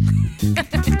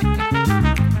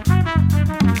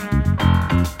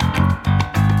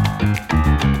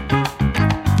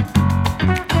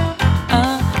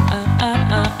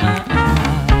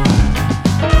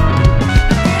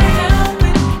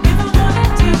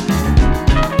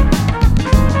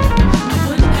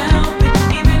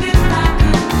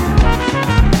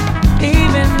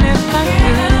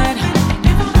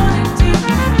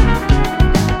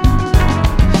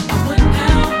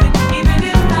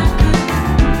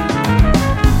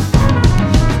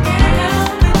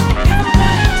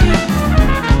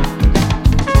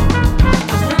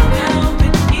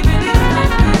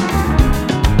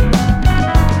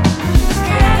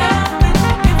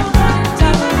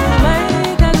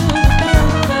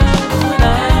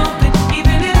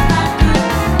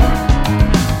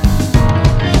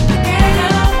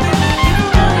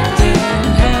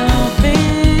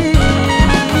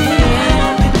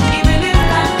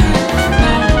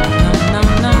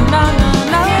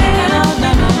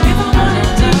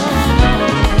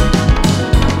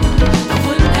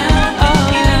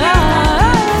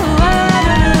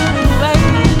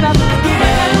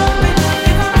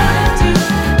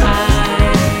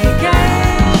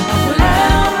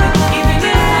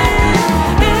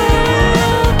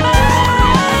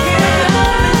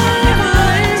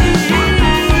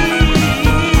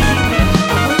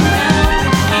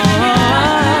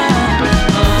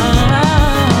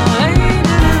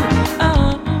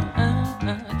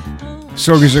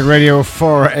 Soul Music Radio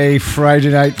for a Friday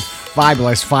night.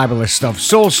 Fabulous, fabulous stuff.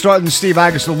 Soul Struttin, Steve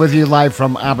Aggasild with you live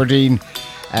from Aberdeen,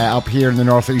 up here in the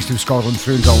northeast of Scotland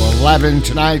through until 11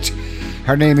 tonight.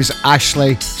 Her name is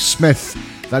Ashley Smith.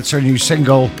 That's her new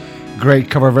single.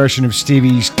 Great cover version of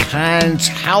Stevie's Can't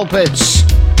Help It.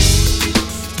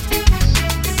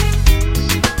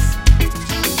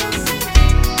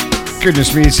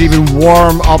 Goodness me, it's even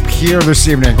warm up here this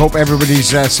evening. Hope everybody's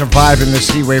surviving this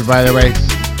heat wave, by the way.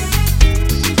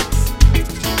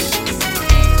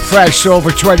 Fresh Soul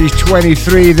for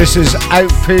 2023. This is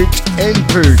Output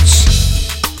Inputs.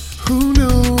 Who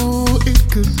knew it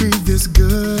could be this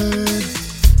good?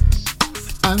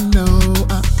 I know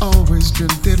I always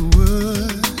dreamt it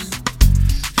would,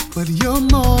 but you're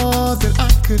more than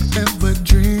I could ever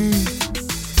dream.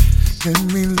 Let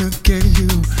me look at you,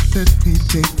 let me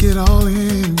take it all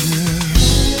in, girl.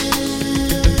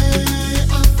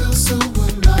 I feel so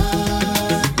alive.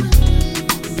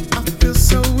 I feel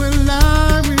so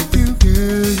alive with you,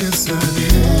 girl. Yes, I do.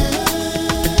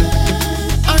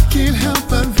 I can't help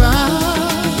but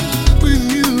vibe with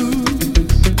you.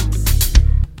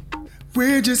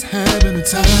 We're just having a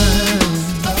time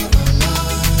of our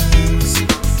lives.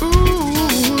 Ooh,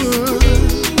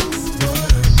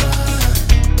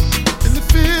 and it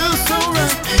feels so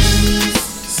right.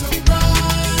 So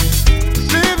right.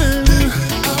 Living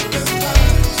our best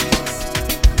lives.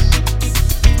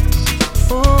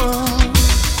 Oh,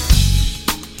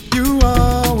 you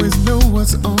always know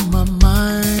what's on my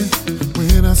mind.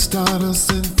 When I start a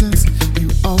sentence, you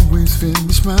always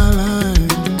finish my line.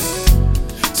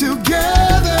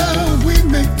 Together we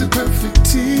make the perfect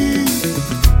team.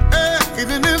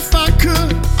 Even if I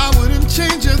could, I wouldn't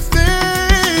change a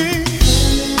thing.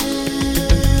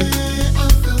 I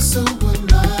feel so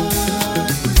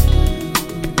alive.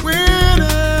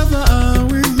 Whenever I'm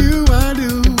with you, I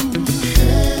do.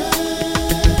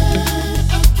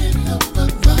 I can't help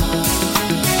but vibe.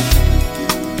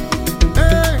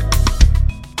 Hey,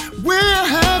 we're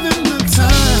having the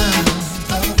time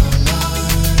of our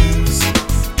lives.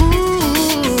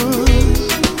 Ooh,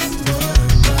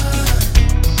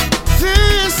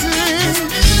 this is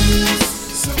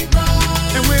so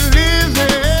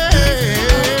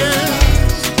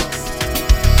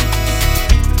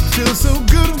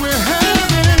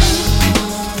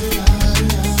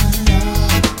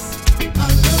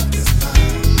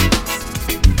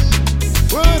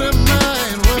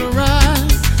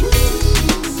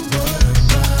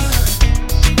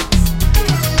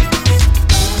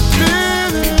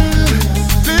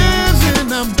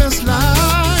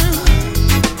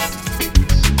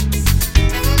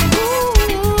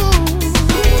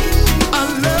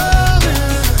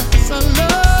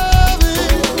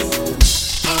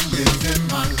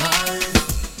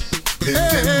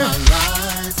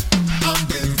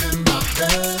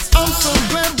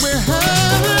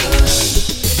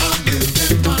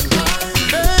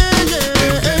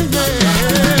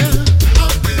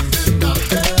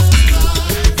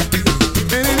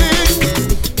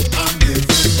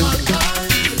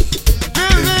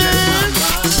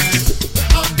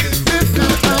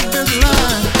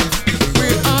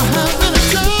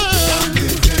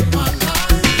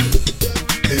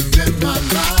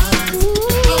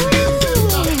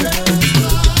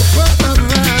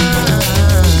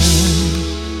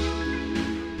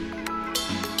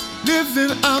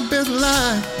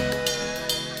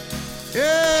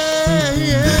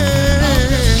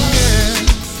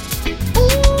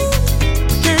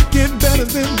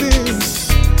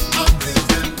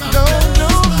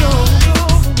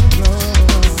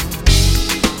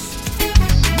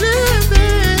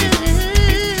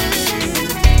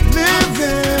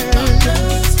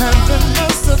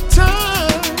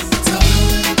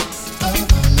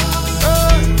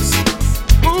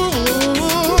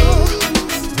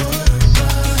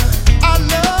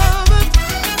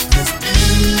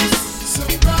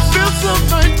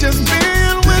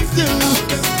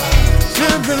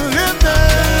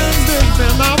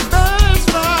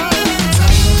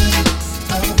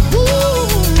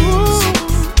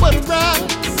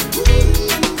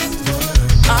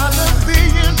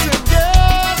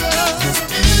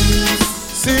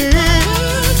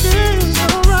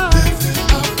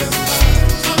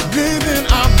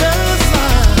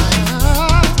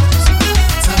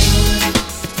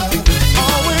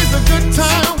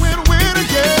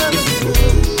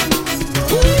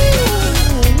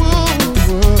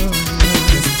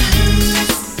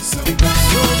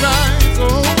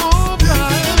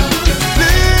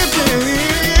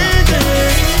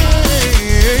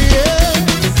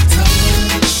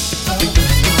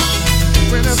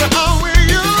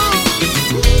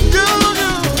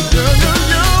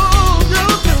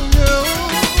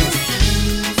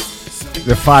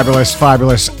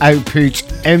fabulous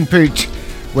input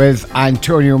with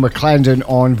Antonio McClendon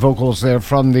on vocals there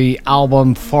from the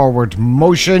album Forward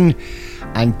Motion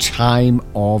and Time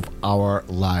of Our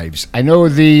Lives. I know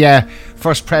the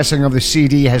first pressing of the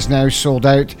CD has now sold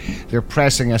out. They're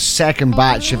pressing a second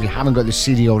batch. If you haven't got the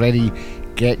CD already,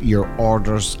 get your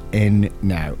orders in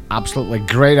now. Absolutely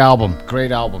great album.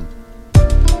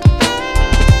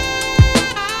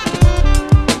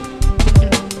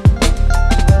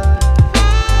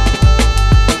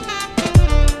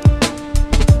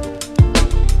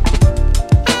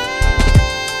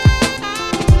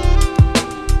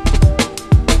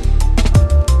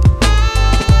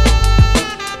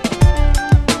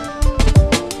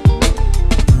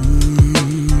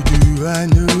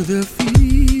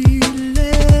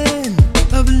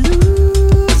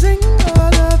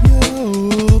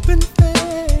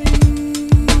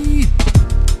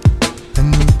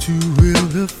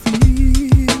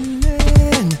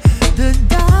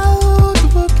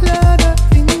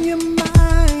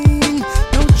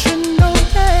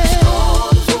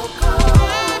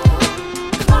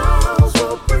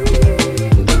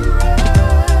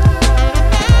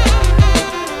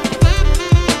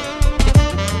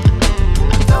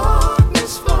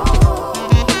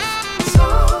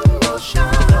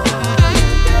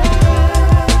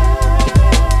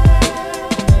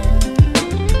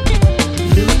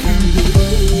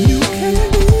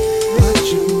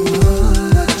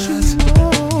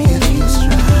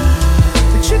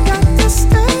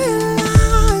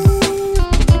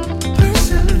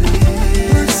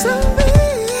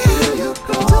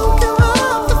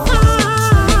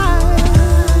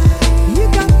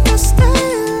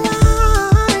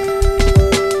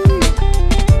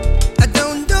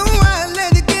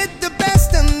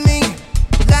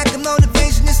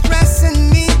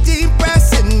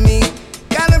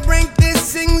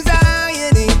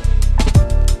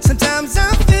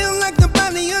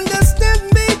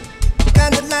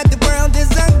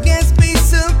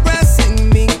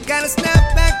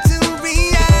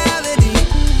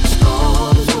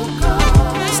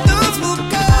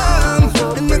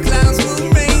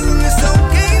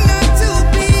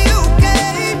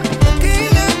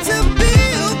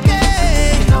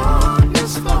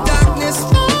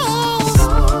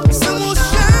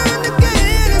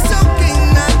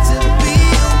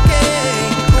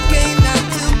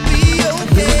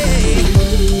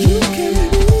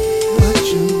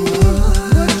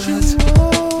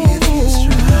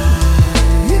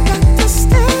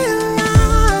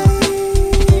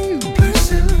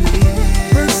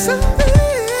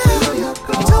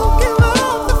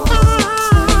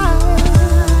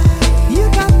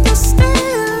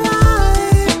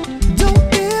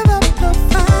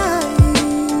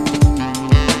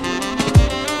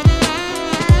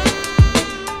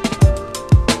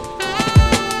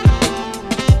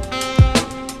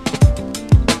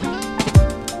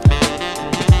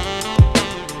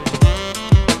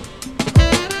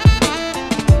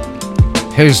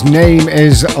 His name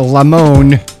is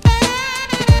Lamone,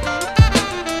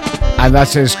 and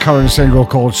that's his current single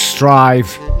called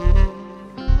Strive.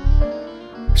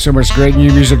 So much great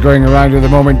new music going around at the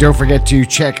moment. Don't forget to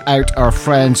check out our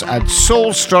friends at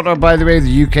Soul Strutter, by the way,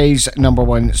 the UK's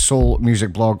 #1 soul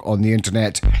music blog on the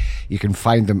internet. You can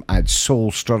find them at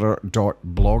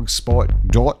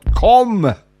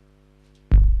soulstrutter.blogspot.com.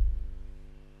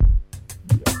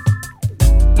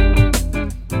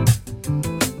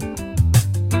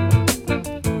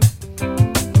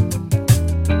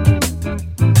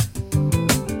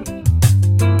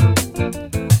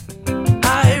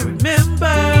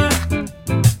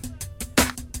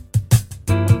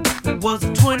 Was the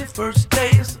 21st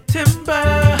day of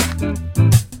September.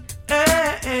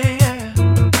 Yeah.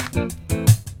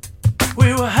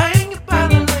 We were hanging by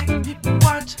the lake, people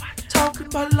watch, talking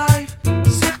about life,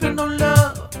 sipping on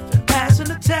love and passing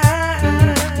the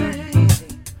time.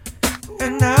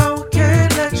 And now we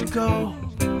can't let you go.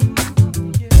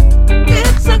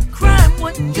 It's a crime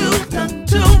what you've done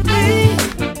to me.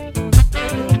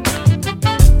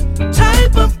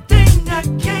 Type of thing I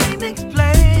can't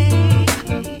explain.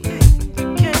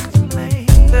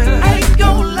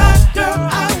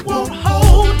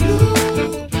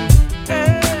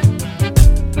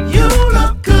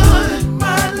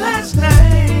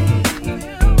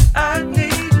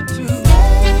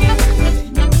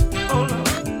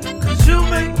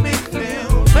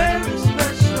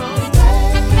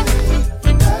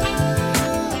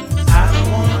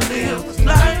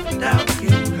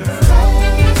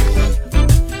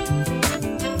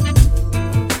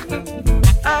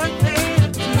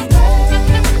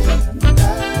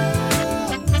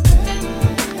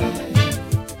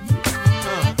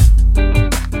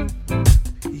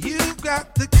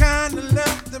 kind of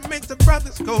love that makes the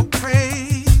brothers go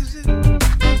crazy.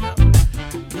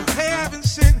 Your heaven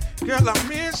sent, girl, I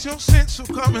miss your sense, so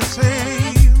come and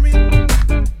save me.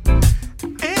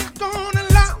 Ain't gonna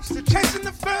lose to chasing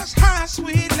the first high,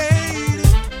 sweet lady.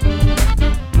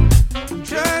 From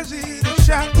Jersey to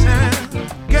Chi-Town,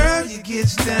 girl, you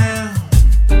get down.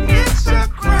 It's a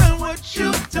crime what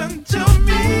you've done to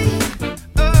me.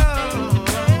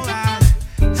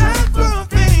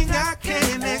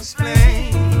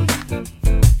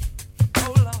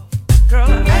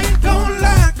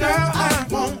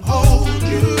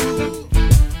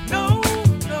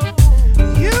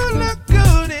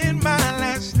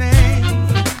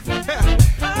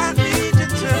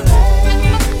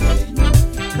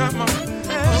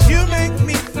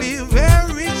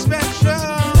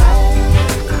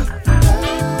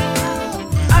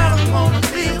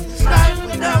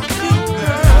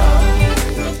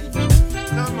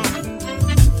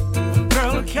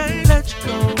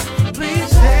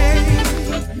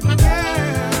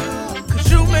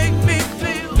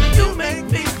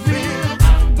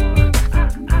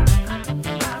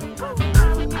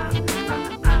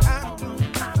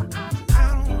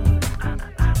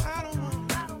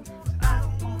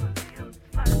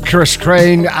 Chris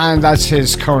Crane, and that's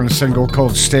his current single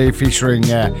called Stay, featuring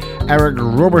Eric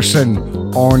Roberson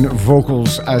on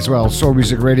vocals as well. Soul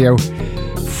Music Radio,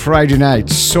 Friday night,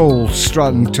 Soul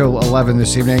Struttin till 11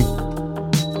 this evening.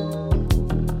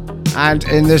 And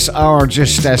in this hour,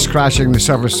 just scratching the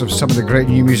surface of some of the great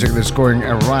new music that's going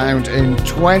around in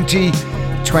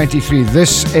 2023.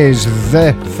 This is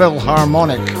the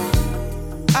Philharmonic.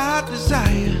 I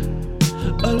desire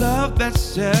a love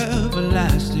that's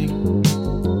everlasting.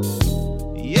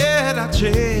 Yet I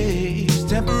chase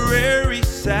temporary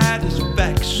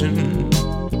satisfaction.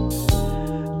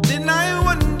 Then I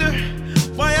wonder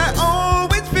why I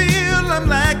always feel I'm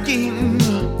lacking,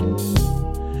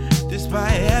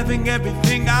 despite having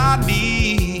everything I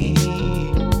need.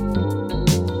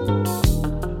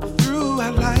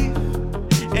 Throughout life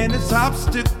and its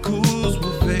obstacles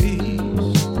will face.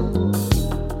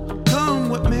 Come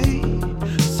with me,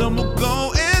 some will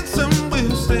go and some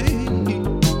will stay.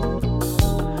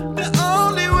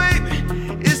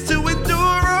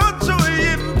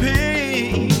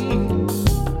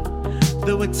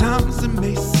 At times it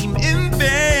may seem in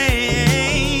vain.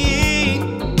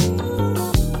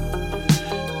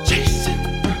 Chasing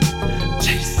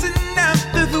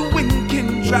after the wind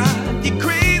can drive you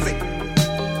crazy.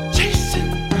 Chasing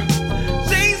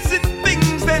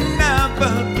things that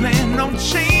never plan on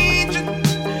changing.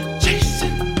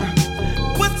 Chasing,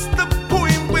 what's the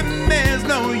point when there's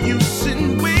no use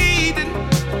in waiting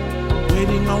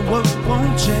on what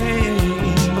won't change.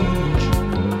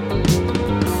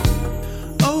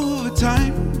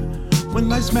 Time when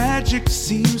life's magic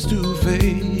seems to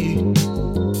fade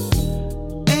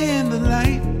and the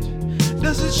light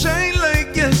doesn't shine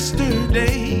like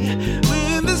yesterday,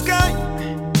 when the sky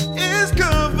is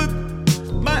covered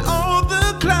by all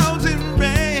the clouds and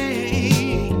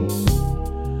rain.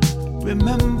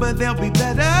 Remember, there'll be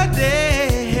better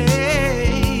days.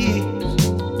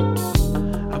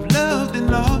 I've loved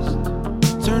and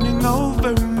lost, turning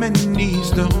over many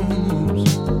stones.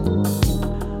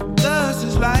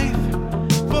 Is life,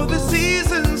 for the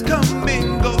seasons come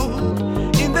and go,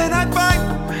 and then I find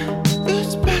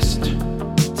it's best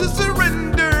to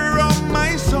surrender all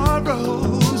my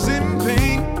sorrows and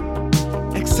pain,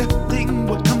 accepting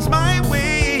what comes my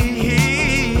way.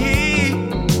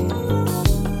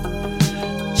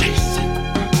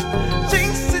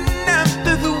 Chasing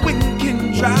after the wind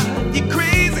can drive you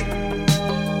crazy.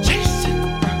 Chasing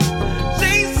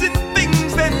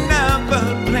things that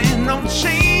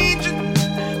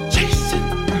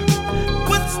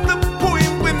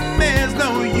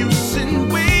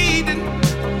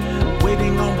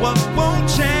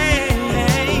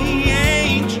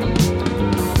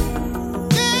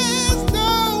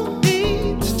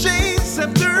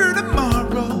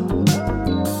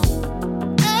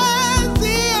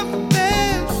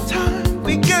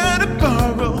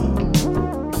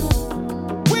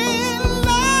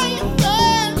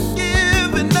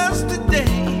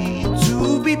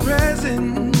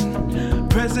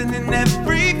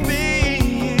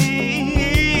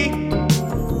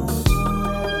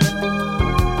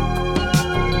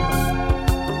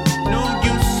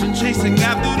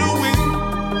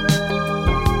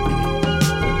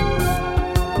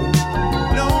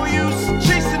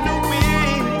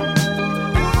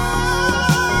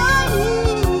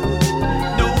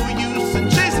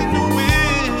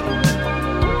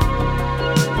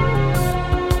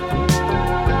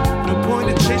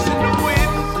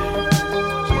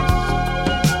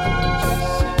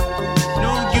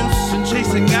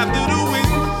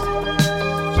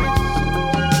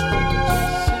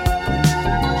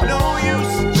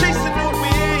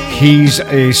He's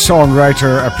a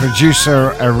songwriter, a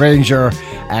producer, arranger,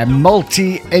 a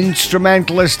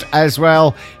multi-instrumentalist as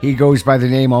well. He goes by the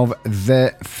name of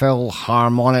The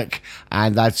Philharmonic,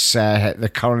 and that's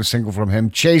the current single from him,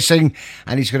 Chasing.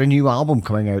 And he's got a new album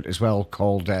coming out as well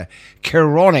called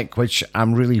Chironic, which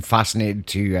I'm really fascinated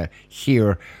to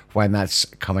hear when that's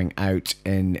coming out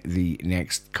in the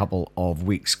next couple of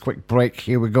weeks. Quick break,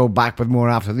 here we go, back with more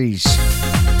after these.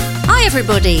 Hi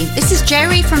everybody, this is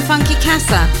Jerry from Funky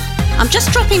Casa. I'm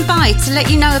just dropping by to let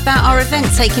you know about our event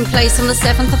taking place on the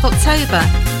 7th of October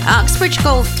at Uxbridge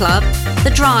Golf Club,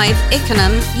 The Drive,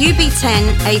 Ickenham,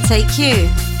 UB10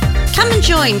 8AQ. Come and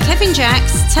join Kevin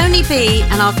Jacks, Tony B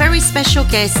and our very special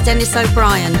guest Dennis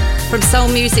O'Brien from Soul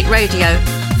Music Radio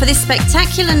for this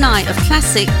spectacular night of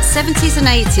classic 70s and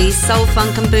 80s soul,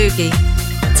 funk and boogie.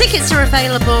 Tickets are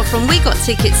available from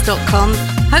wegottickets.com.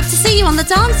 Hope to see you on the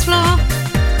dance floor.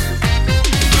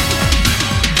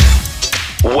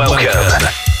 Welcome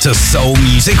to Soul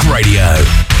Music Radio.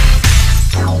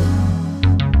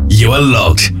 You are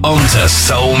logged onto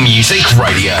Soul Music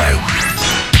Radio.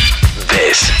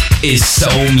 This is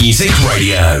Soul Music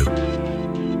Radio.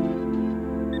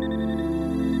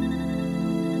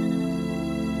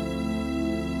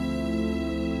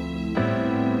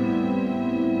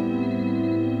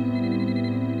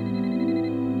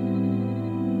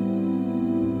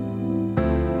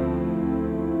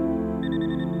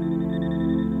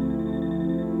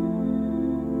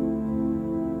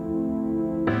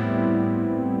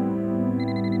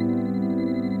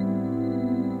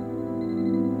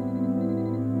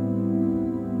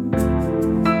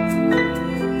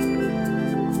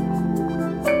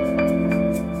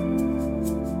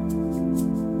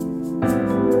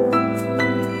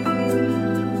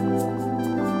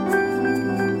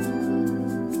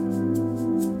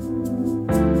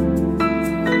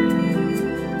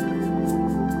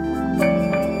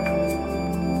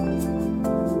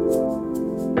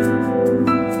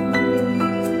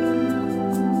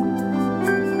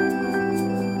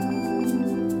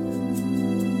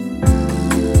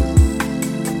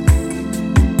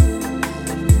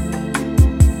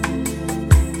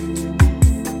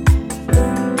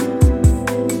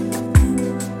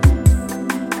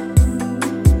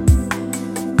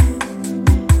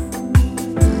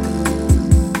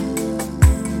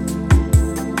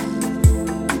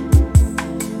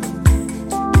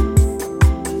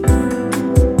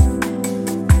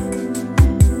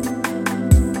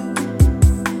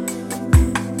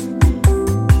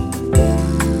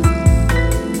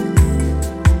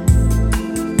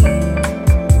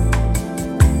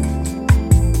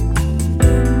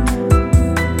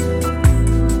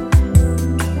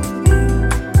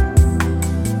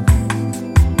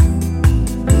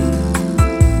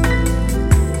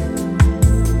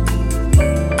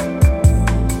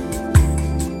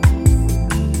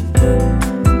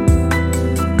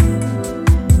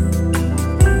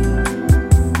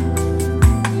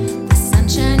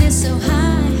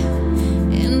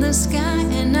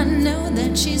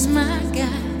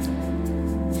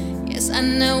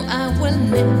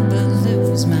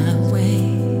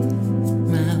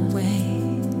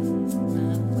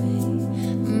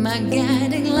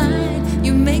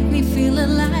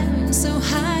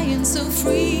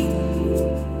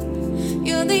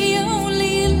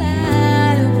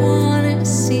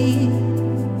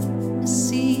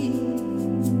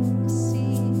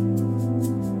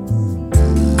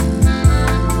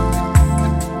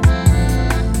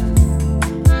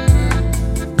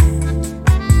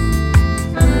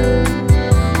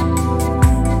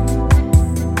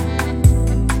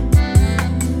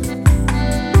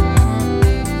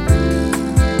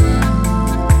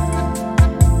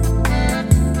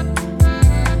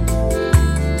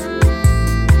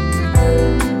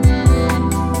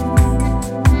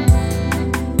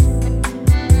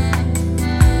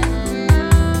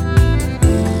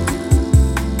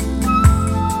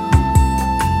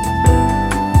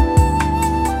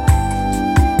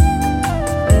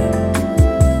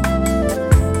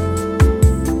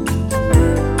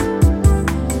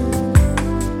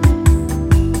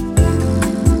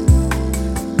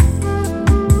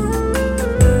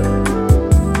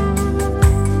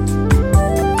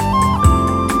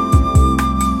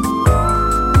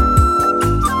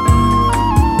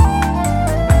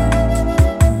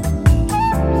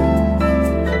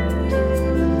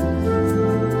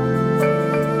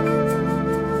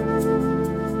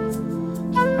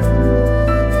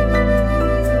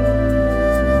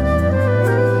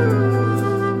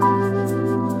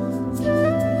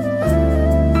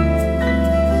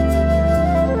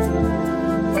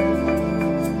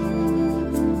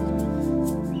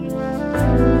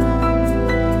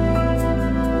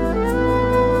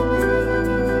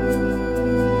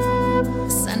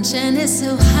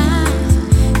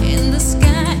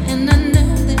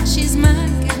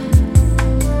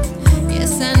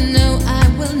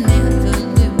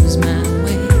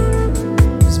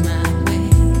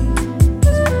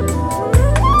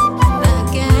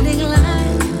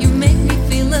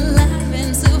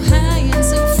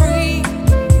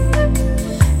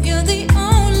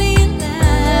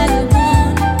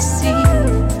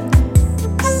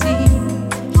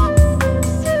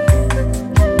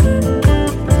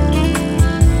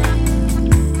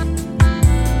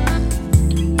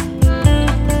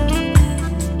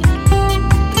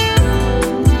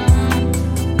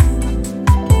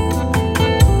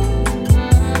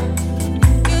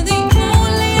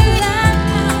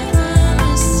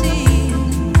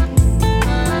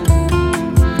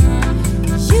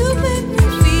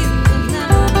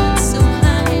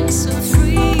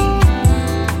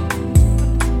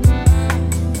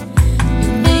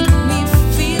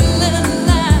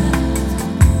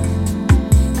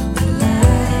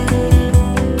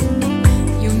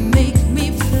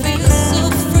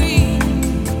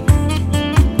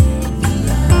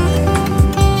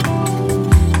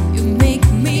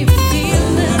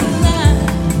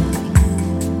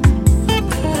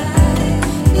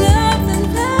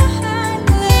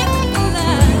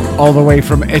 all the way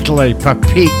from Italy,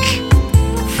 Papique,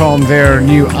 from their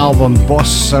new album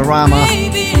Bossarama.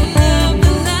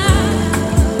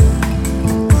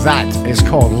 That is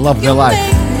called Love the Life.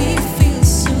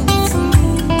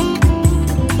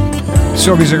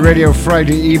 Soul Music Radio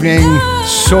Friday evening,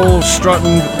 Soul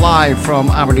Struttin live from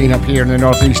Aberdeen up here in the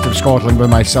northeast of Scotland with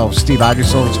myself, Steve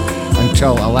Aggasild,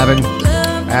 until 11.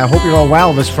 I hope you're all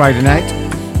well this Friday night.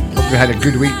 Hope you had a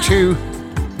good week too.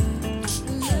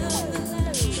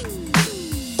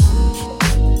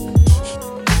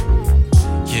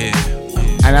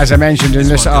 And as I mentioned in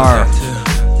this hour,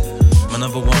 my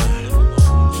number one.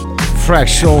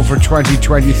 Fresh Soul for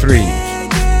 2023.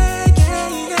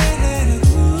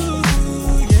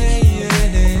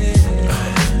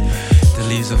 The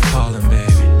leaves are falling,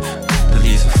 baby. The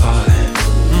leaves are falling.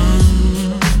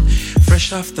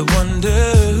 Fresh off the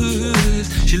wonders,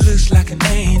 she looks like an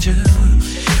angel.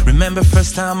 Remember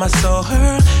first time I saw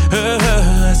her,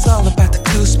 it's all about the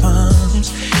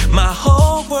goosebumps. My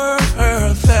whole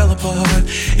world fell apart.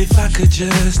 If I could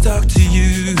just talk to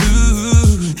you,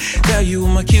 tell you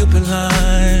my Cupid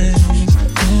lines.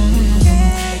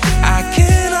 I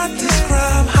cannot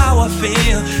describe how I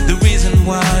feel. The reason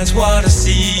why is what I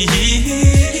see,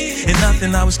 and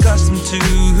nothing I was accustomed to.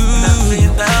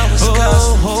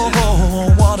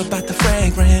 Oh, what about the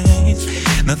fragrance?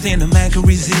 Nothing a man can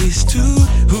resist to.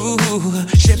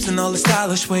 Ships and all the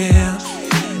stylish wear.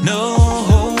 No,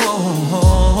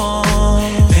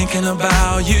 thinking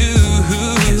about you.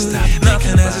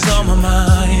 Nothing else is on my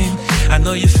mind. I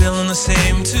know you're feeling the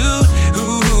same too.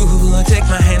 Take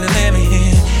my hand and let me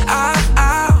in.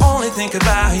 I only think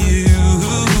about you.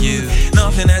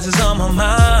 Nothing else is on my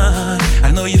mind.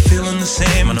 I know you're feeling the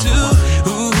same too.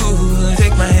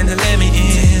 Take my hand and let me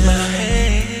in.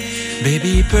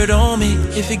 Baby, pardon me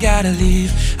if you gotta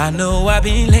leave. I know I've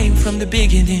been lame from the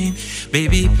beginning.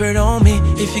 Baby, pardon me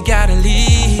if you gotta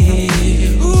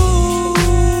leave. Ooh,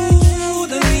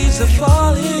 the leaves are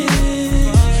falling.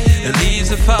 The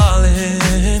leaves are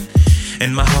falling,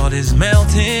 and my heart is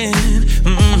melting.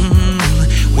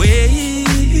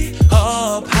 Way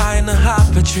up high in the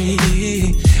hopper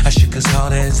tree, I shook as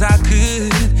hard as I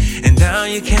could, and down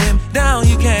you came,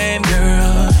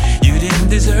 girl. You didn't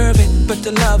deserve it, but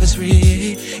the love is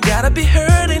real. Gotta be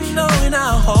hurting knowing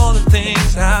all the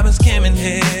things I've been skimming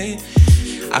here.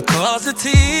 I caused the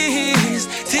tears,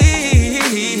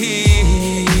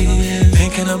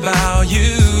 thinking about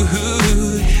you.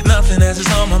 Nothing else is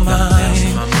on my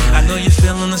mind. I know you're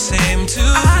feeling the same too.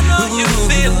 I know you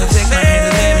feel the same.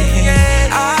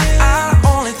 I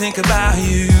only think about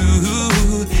you.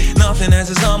 Nothing else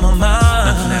is on my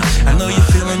mind. I know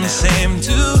you're feeling the same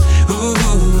too.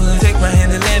 Take my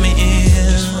hand and let me in.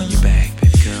 Just want you back,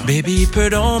 baby girl. Baby,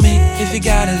 pardon me if you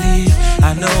gotta leave.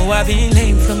 I know I've been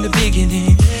lame from the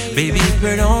beginning. Baby,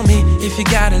 pardon me if you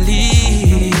gotta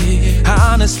leave.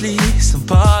 Honestly, some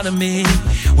part of me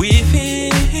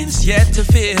within's yet to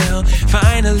feel.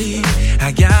 Finally,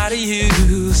 I got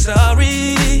you.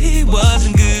 Sorry, it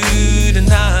wasn't good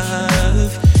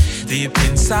enough. Deep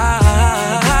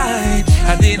inside,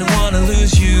 I didn't wanna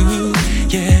lose you.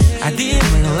 Yeah, I didn't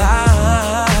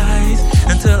realize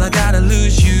until I gotta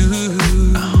lose you.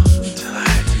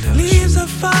 Leaves are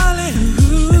falling,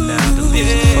 and now the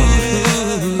leaves are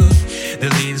falling. The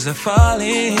leaves are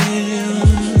falling.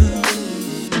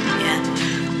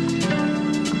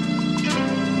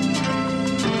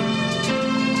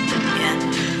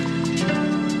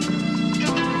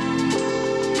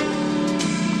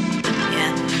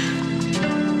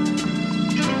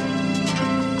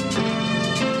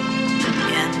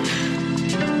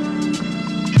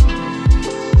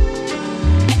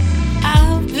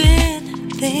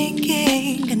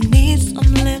 Thinking I need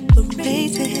some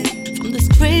liberated from this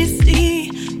crazy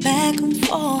back and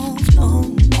forth. No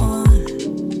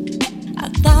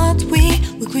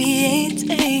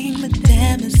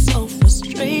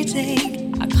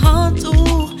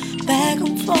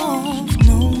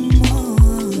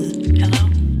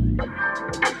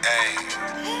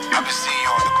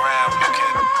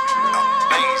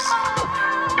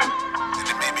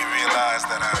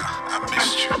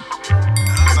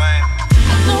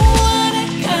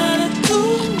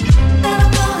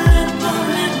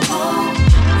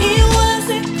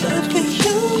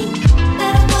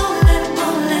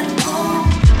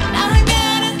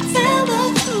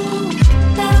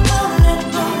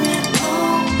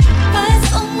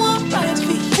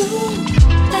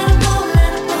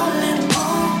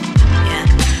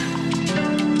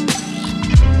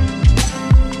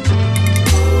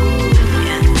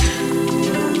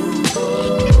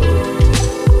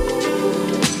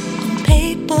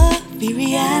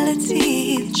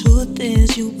reality. The truth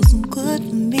is you wasn't good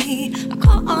for me. I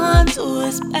can't do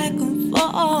this back and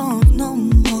forth no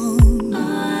more.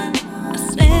 I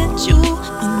sent you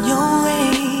on your way.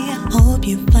 I hope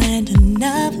you find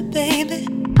another baby.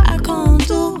 I can't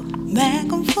do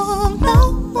back and forth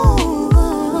no more.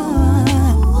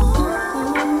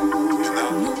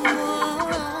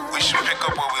 We should pick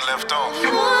up where we left off.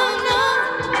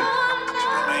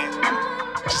 I mean,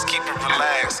 just keep it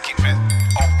relaxed, keep it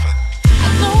open. I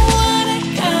know what I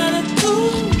gotta do.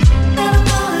 Let him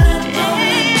know, let him know,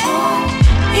 let him know.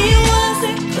 He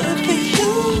wasn't good for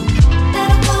you. Let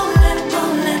him know, let him know,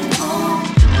 let him know.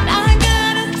 And I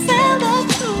gotta tell the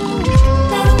truth.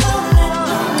 Let him know, let him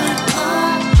know, let him know.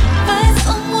 Find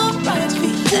someone right for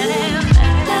you. Let him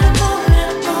know, let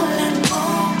him know, let him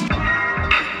know.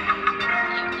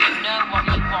 You know what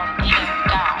you want deep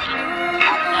down,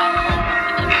 and therefore,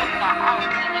 if you put that out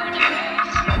to the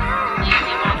universe, you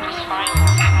might just find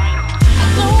one. I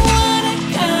know what I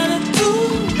gotta do.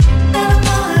 Let him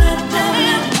know, let him know,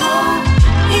 let him know.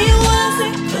 He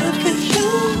wasn't good for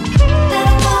you. Let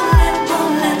him know, let him know,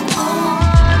 let him know.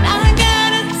 And I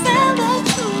gotta tell the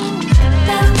truth.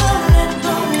 Let him know, let him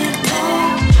know, let him know.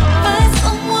 Find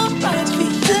someone right for you.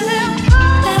 Let him know,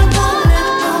 let him know,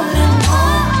 let him know.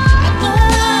 I know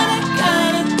what I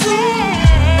gotta do.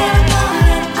 Let him know,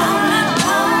 let him know, let him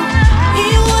know. He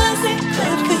wasn't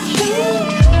good for you.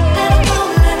 Let him know,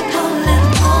 let him know, let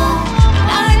him know.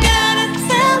 And I gotta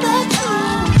tell the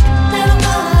truth. Let him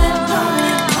know, let him know,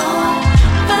 let him know.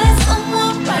 Find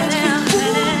someone right for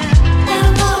you. Let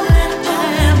him know, let him know,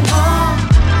 let him know.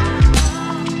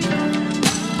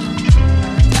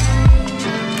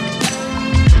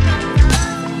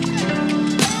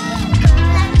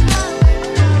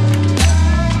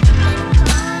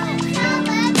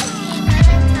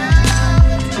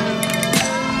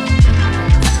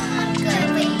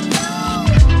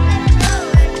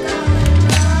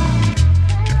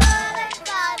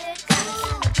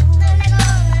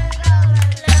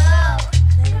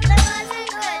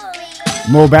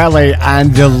 Mobelli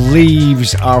and The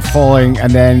Leaves Are Falling,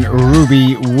 and then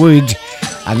Ruby Wood,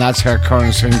 and that's her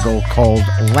current single called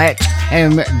Let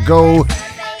Him Go.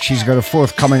 She's got a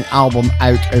forthcoming album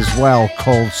out as well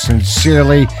called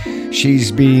Sincerely.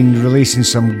 She's been releasing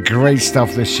some great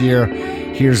stuff this year.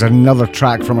 Here's another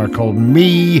track from her called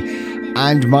Me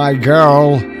and My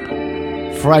Girl.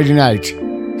 Friday night,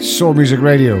 Soul Music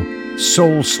Radio,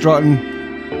 Soul Struttin',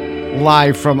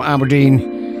 live from Aberdeen,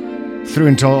 through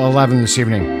until 11 this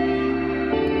evening.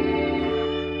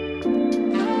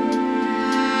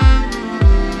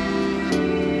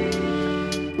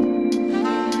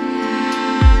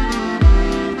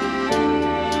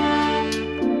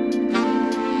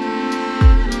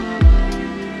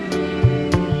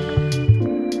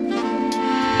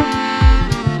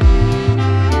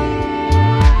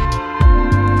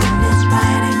 It's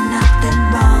right, ain't nothing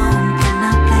wrong. Can I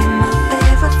play my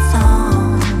favorite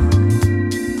song?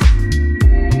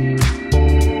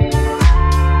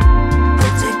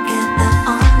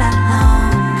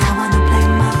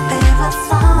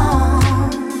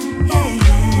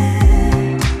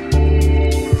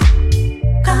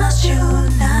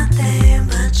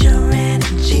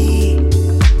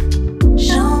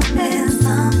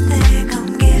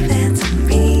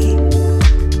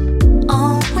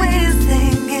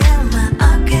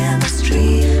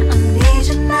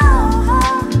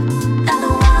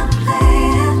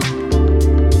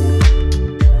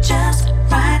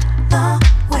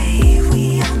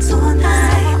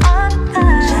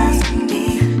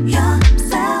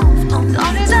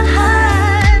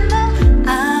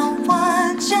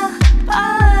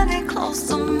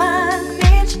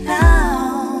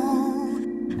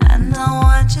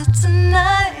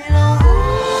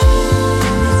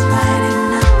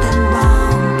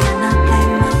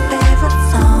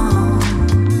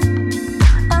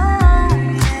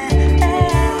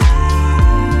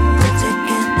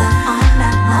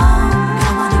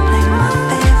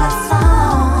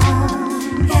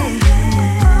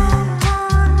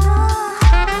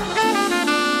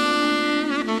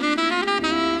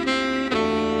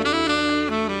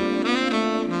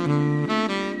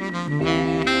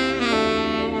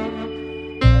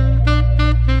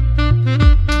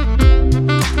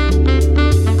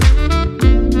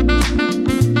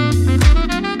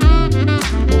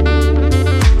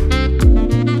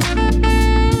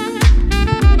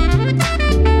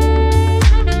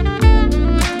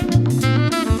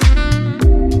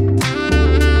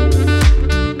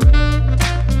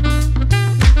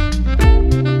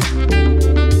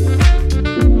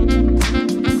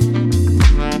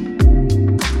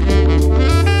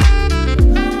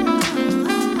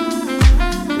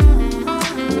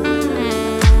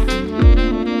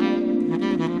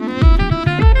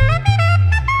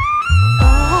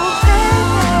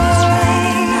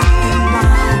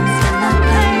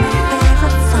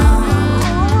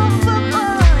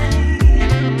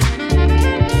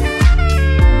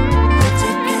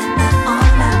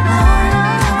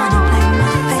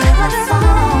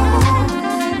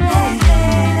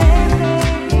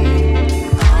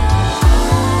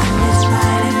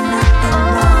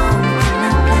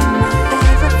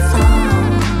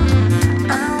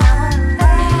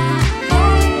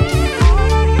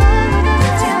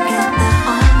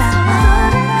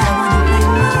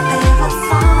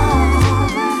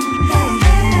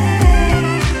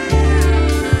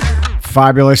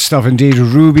 Fabulous stuff indeed.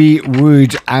 Ruby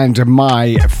Wood and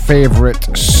my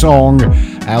favourite song.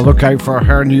 Look out for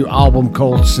her new album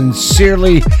called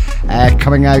Sincerely,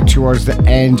 coming out towards the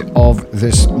end of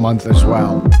this month as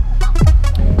well.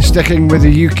 Sticking with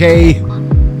the UK,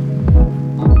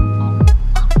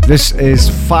 this is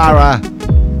Farah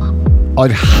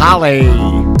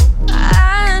Odhali.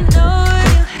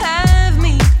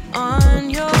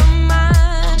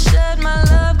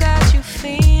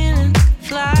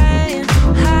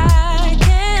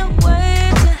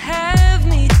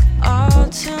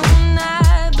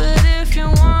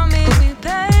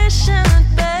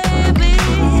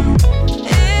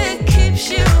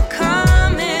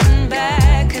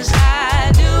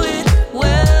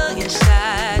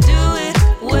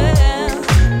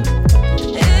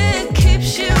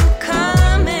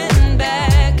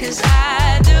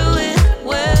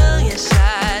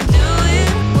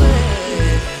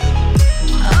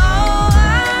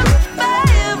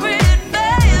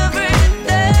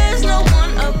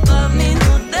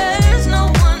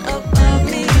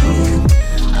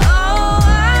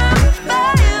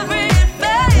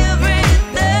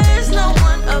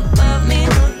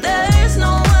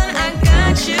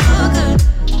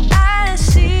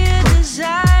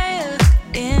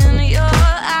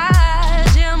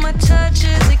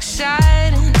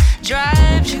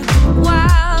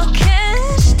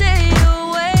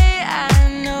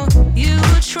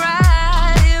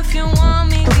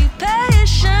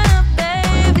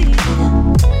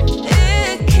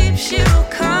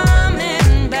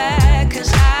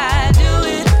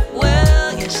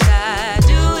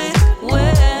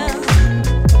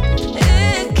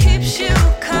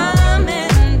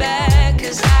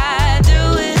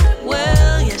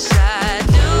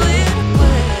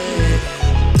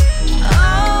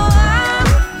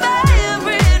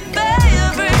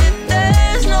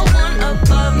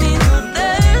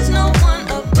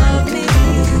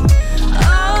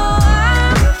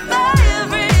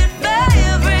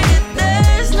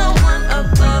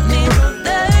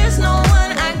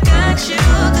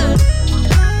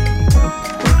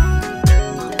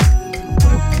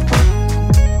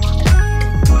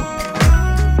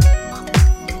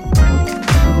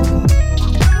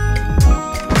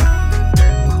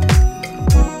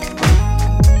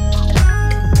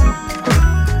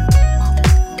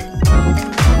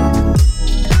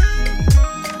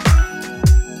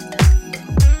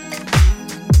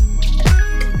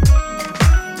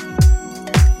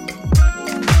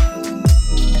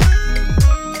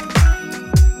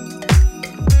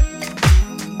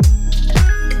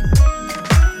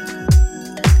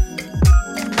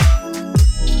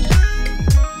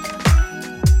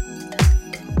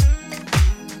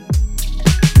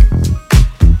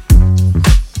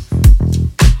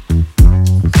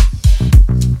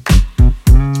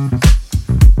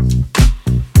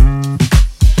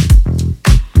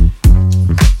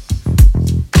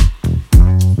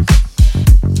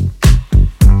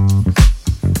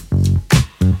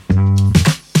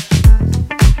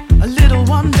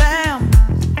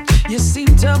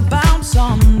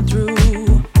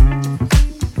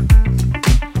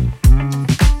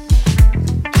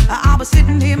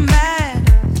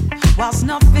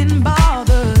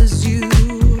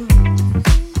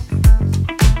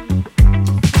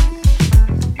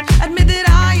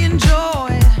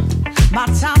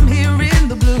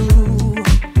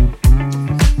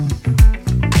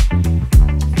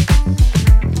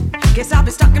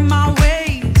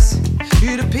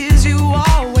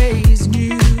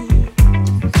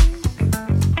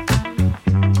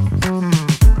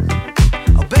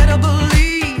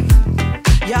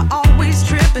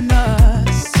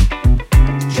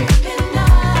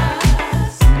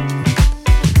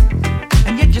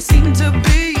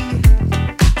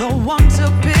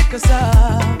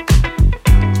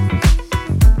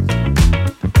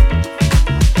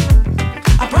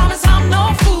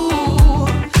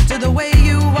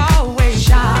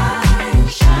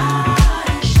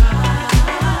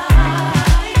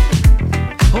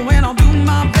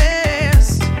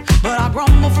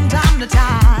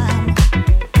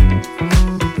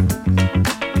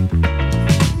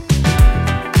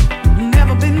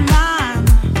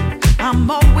 I'm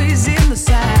always in the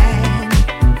sand.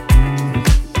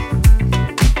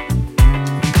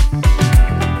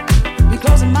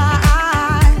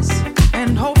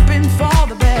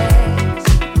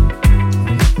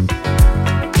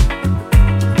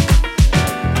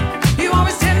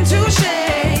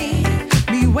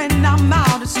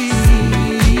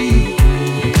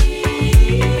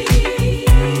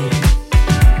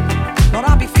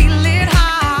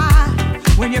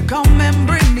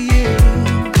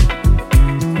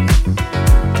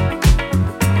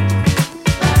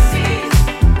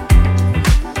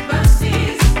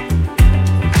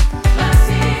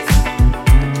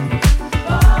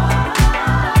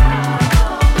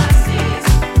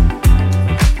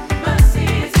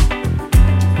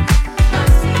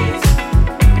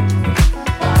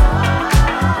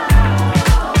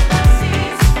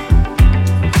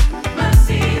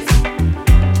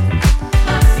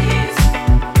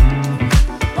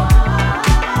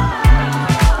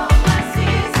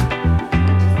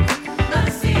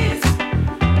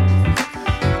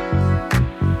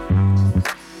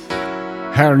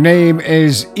 Her name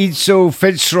is Itzo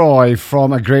Fitzroy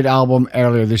from a great album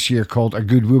earlier this year called A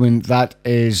Good Woman. That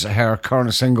is her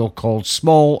current single called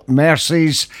Small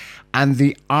Mercies and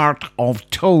the Art of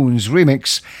Tones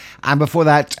remix. And before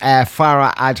that,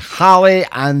 Farah Adhali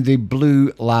and the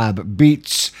Blue Lab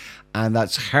Beats. And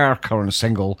that's her current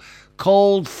single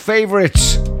called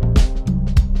Favourites.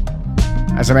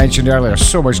 As I mentioned earlier,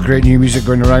 so much great new music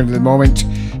going around at the moment.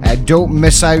 Don't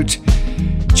miss out.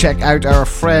 Check out our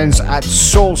friends at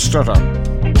Soul Strutter,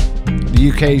 the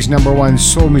UK's #1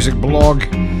 soul music blog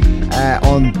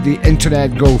on the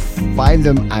internet. Go find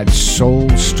them at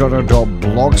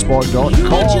soulstrutter.blogspot.com. You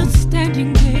were just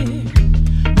standing there,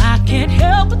 I can't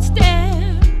help but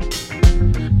stare.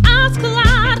 Eyes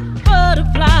collide,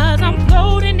 butterflies, I'm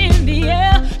floating in the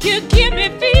air. You give me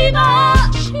fever,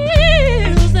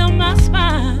 chills down my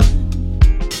spine.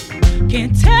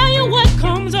 Can't tell you what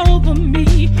comes over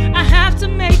me. I have to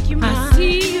make you mine. I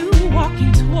see you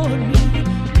walking toward me,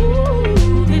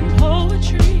 moving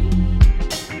poetry.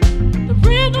 The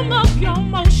rhythm of your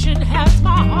motion has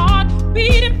my heart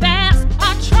beating fast.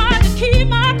 I try to keep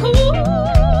my cool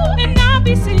and not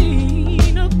be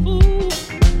seen a fool.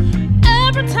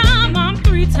 Every time I'm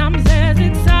 3 times as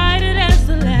excited as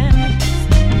the last.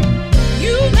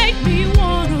 You make me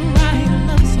wanna write a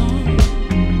love song.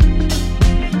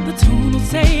 The tune will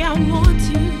say I want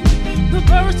to. The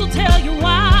verse will tell you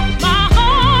why. My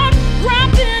heart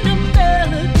wrapped in a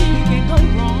melody can't go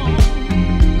wrong.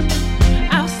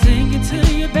 I'll sing it to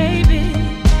you, baby,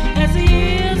 as the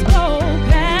years go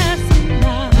passing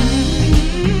by.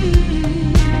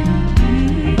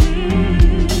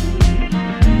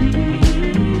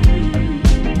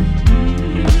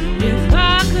 If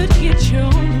I could get you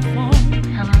on the phone,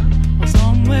 or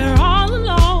somewhere all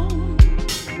alone,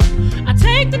 I'd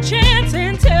take the chance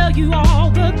and tell you all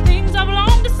the things I've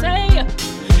longed to say.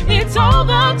 It's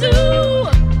overdue,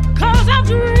 'cause I've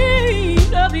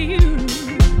dreamed of you.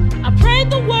 I pray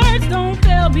the words don't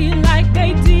fail me like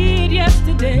they did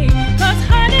yesterday. 'Cause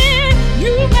honey,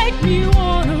 you make me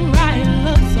wanna write a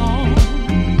love song.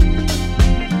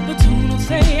 The tune will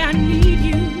say I need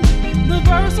you. The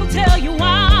verse will tell you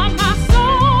why. My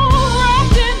soul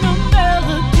wrapped in the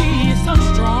melody is so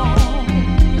strong.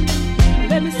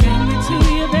 Let me sing it to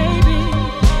you, baby,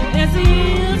 as the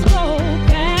years go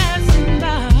passing by.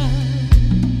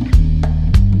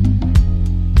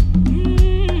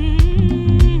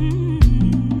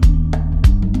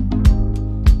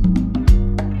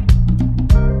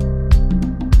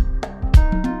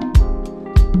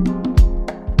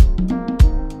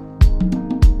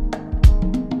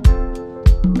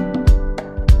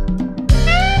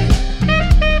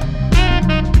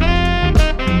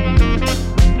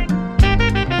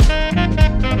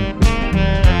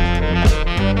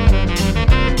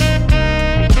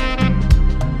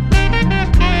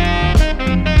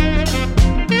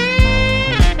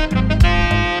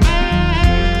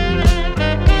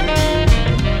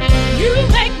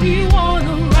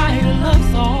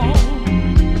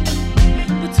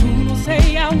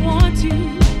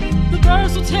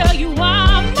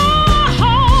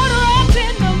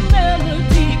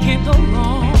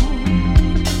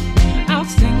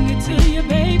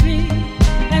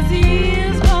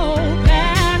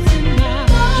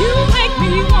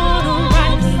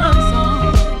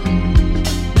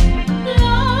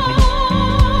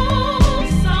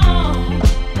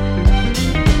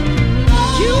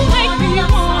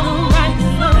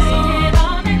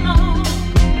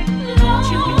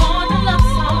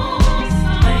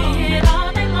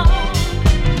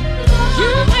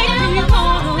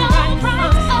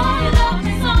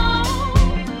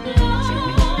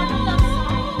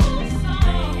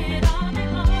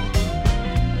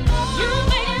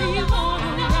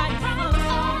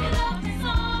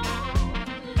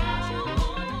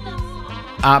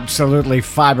 Absolutely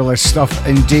fabulous stuff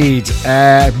indeed.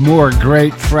 More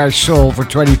great fresh soul for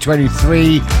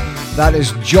 2023. That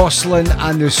is Jocelyn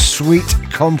and the Sweet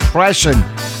Compression.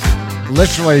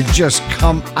 Literally just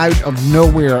come out of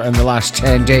nowhere in the last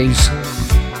 10 days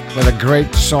with a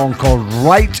great song called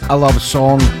Write a Love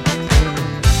Song.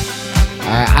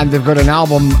 And they've got an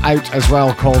album out as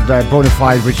well called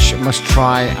Bonafide, which must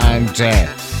try and get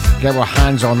our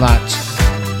hands on that.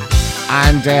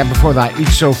 And before that,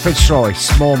 Itzo Fitzroy,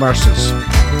 Small Mercies.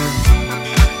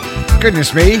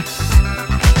 Goodness me.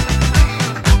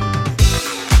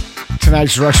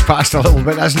 Tonight's rushed past a little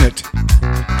bit, hasn't it?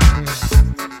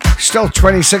 Still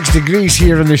 26 degrees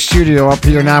here in the studio up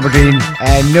here in Aberdeen.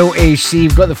 No AC.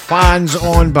 We've got the fans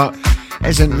on, but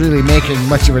isn't really making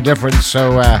much of a difference.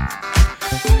 So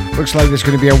looks like it's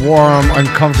going to be a warm,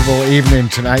 uncomfortable evening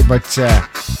tonight. But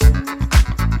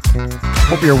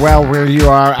Hope you're well where you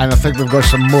are, and I think we've got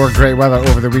some more great weather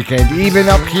over the weekend, even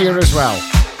up here as well.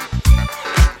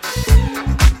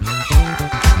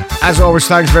 As always,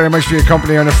 thanks very much for your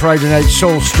company on a Friday night.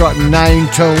 Soul Struttin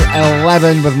 9 till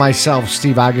 11 with myself,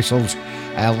 Steve Aggasild,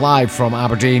 live from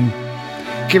Aberdeen.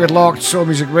 Keep it locked, Soul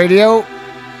Music Radio,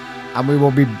 and we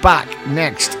will be back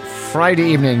next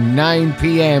Friday evening, 9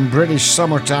 p.m. British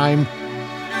summertime.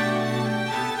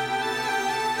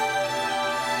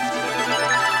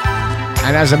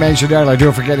 And as I mentioned earlier,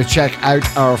 don't forget to check out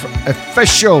our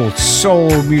official Soul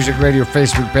Music Radio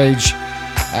Facebook page.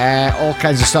 All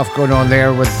kinds of stuff going on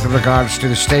there with regards to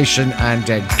the station and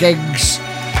gigs,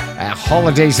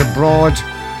 holidays abroad,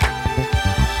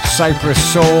 Cyprus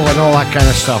Soul and all that kind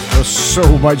of stuff. There's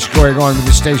so much going on with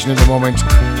the station at the moment,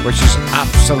 which is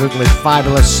absolutely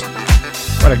fabulous.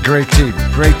 What a great team,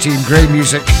 great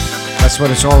music. That's what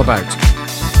it's all about.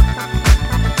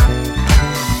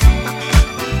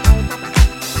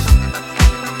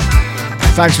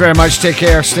 Thanks very much. Take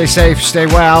care. Stay safe. Stay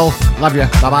well. Love you.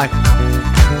 Bye-bye.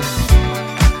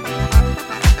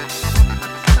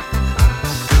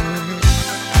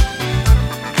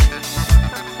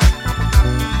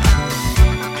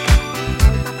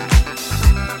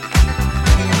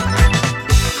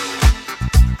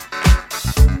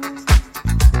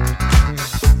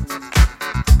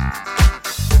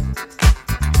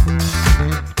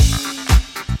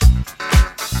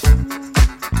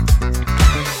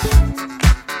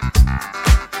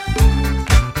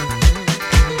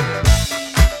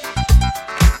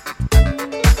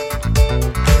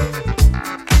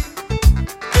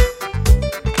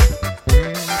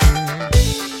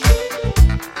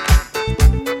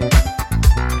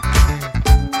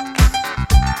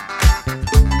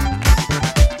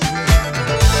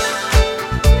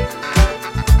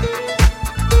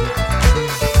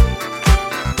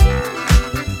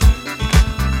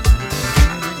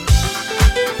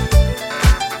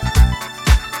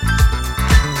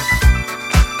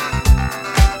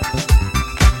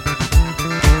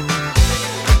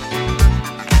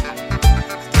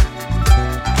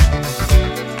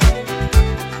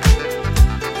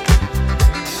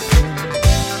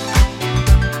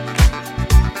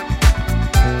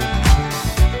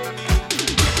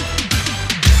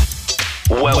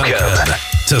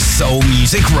 Soul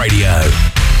Music Radio.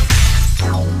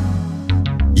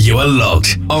 You are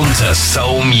logged onto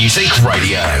Soul Music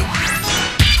Radio.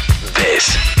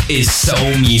 This is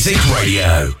Soul Music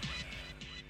Radio.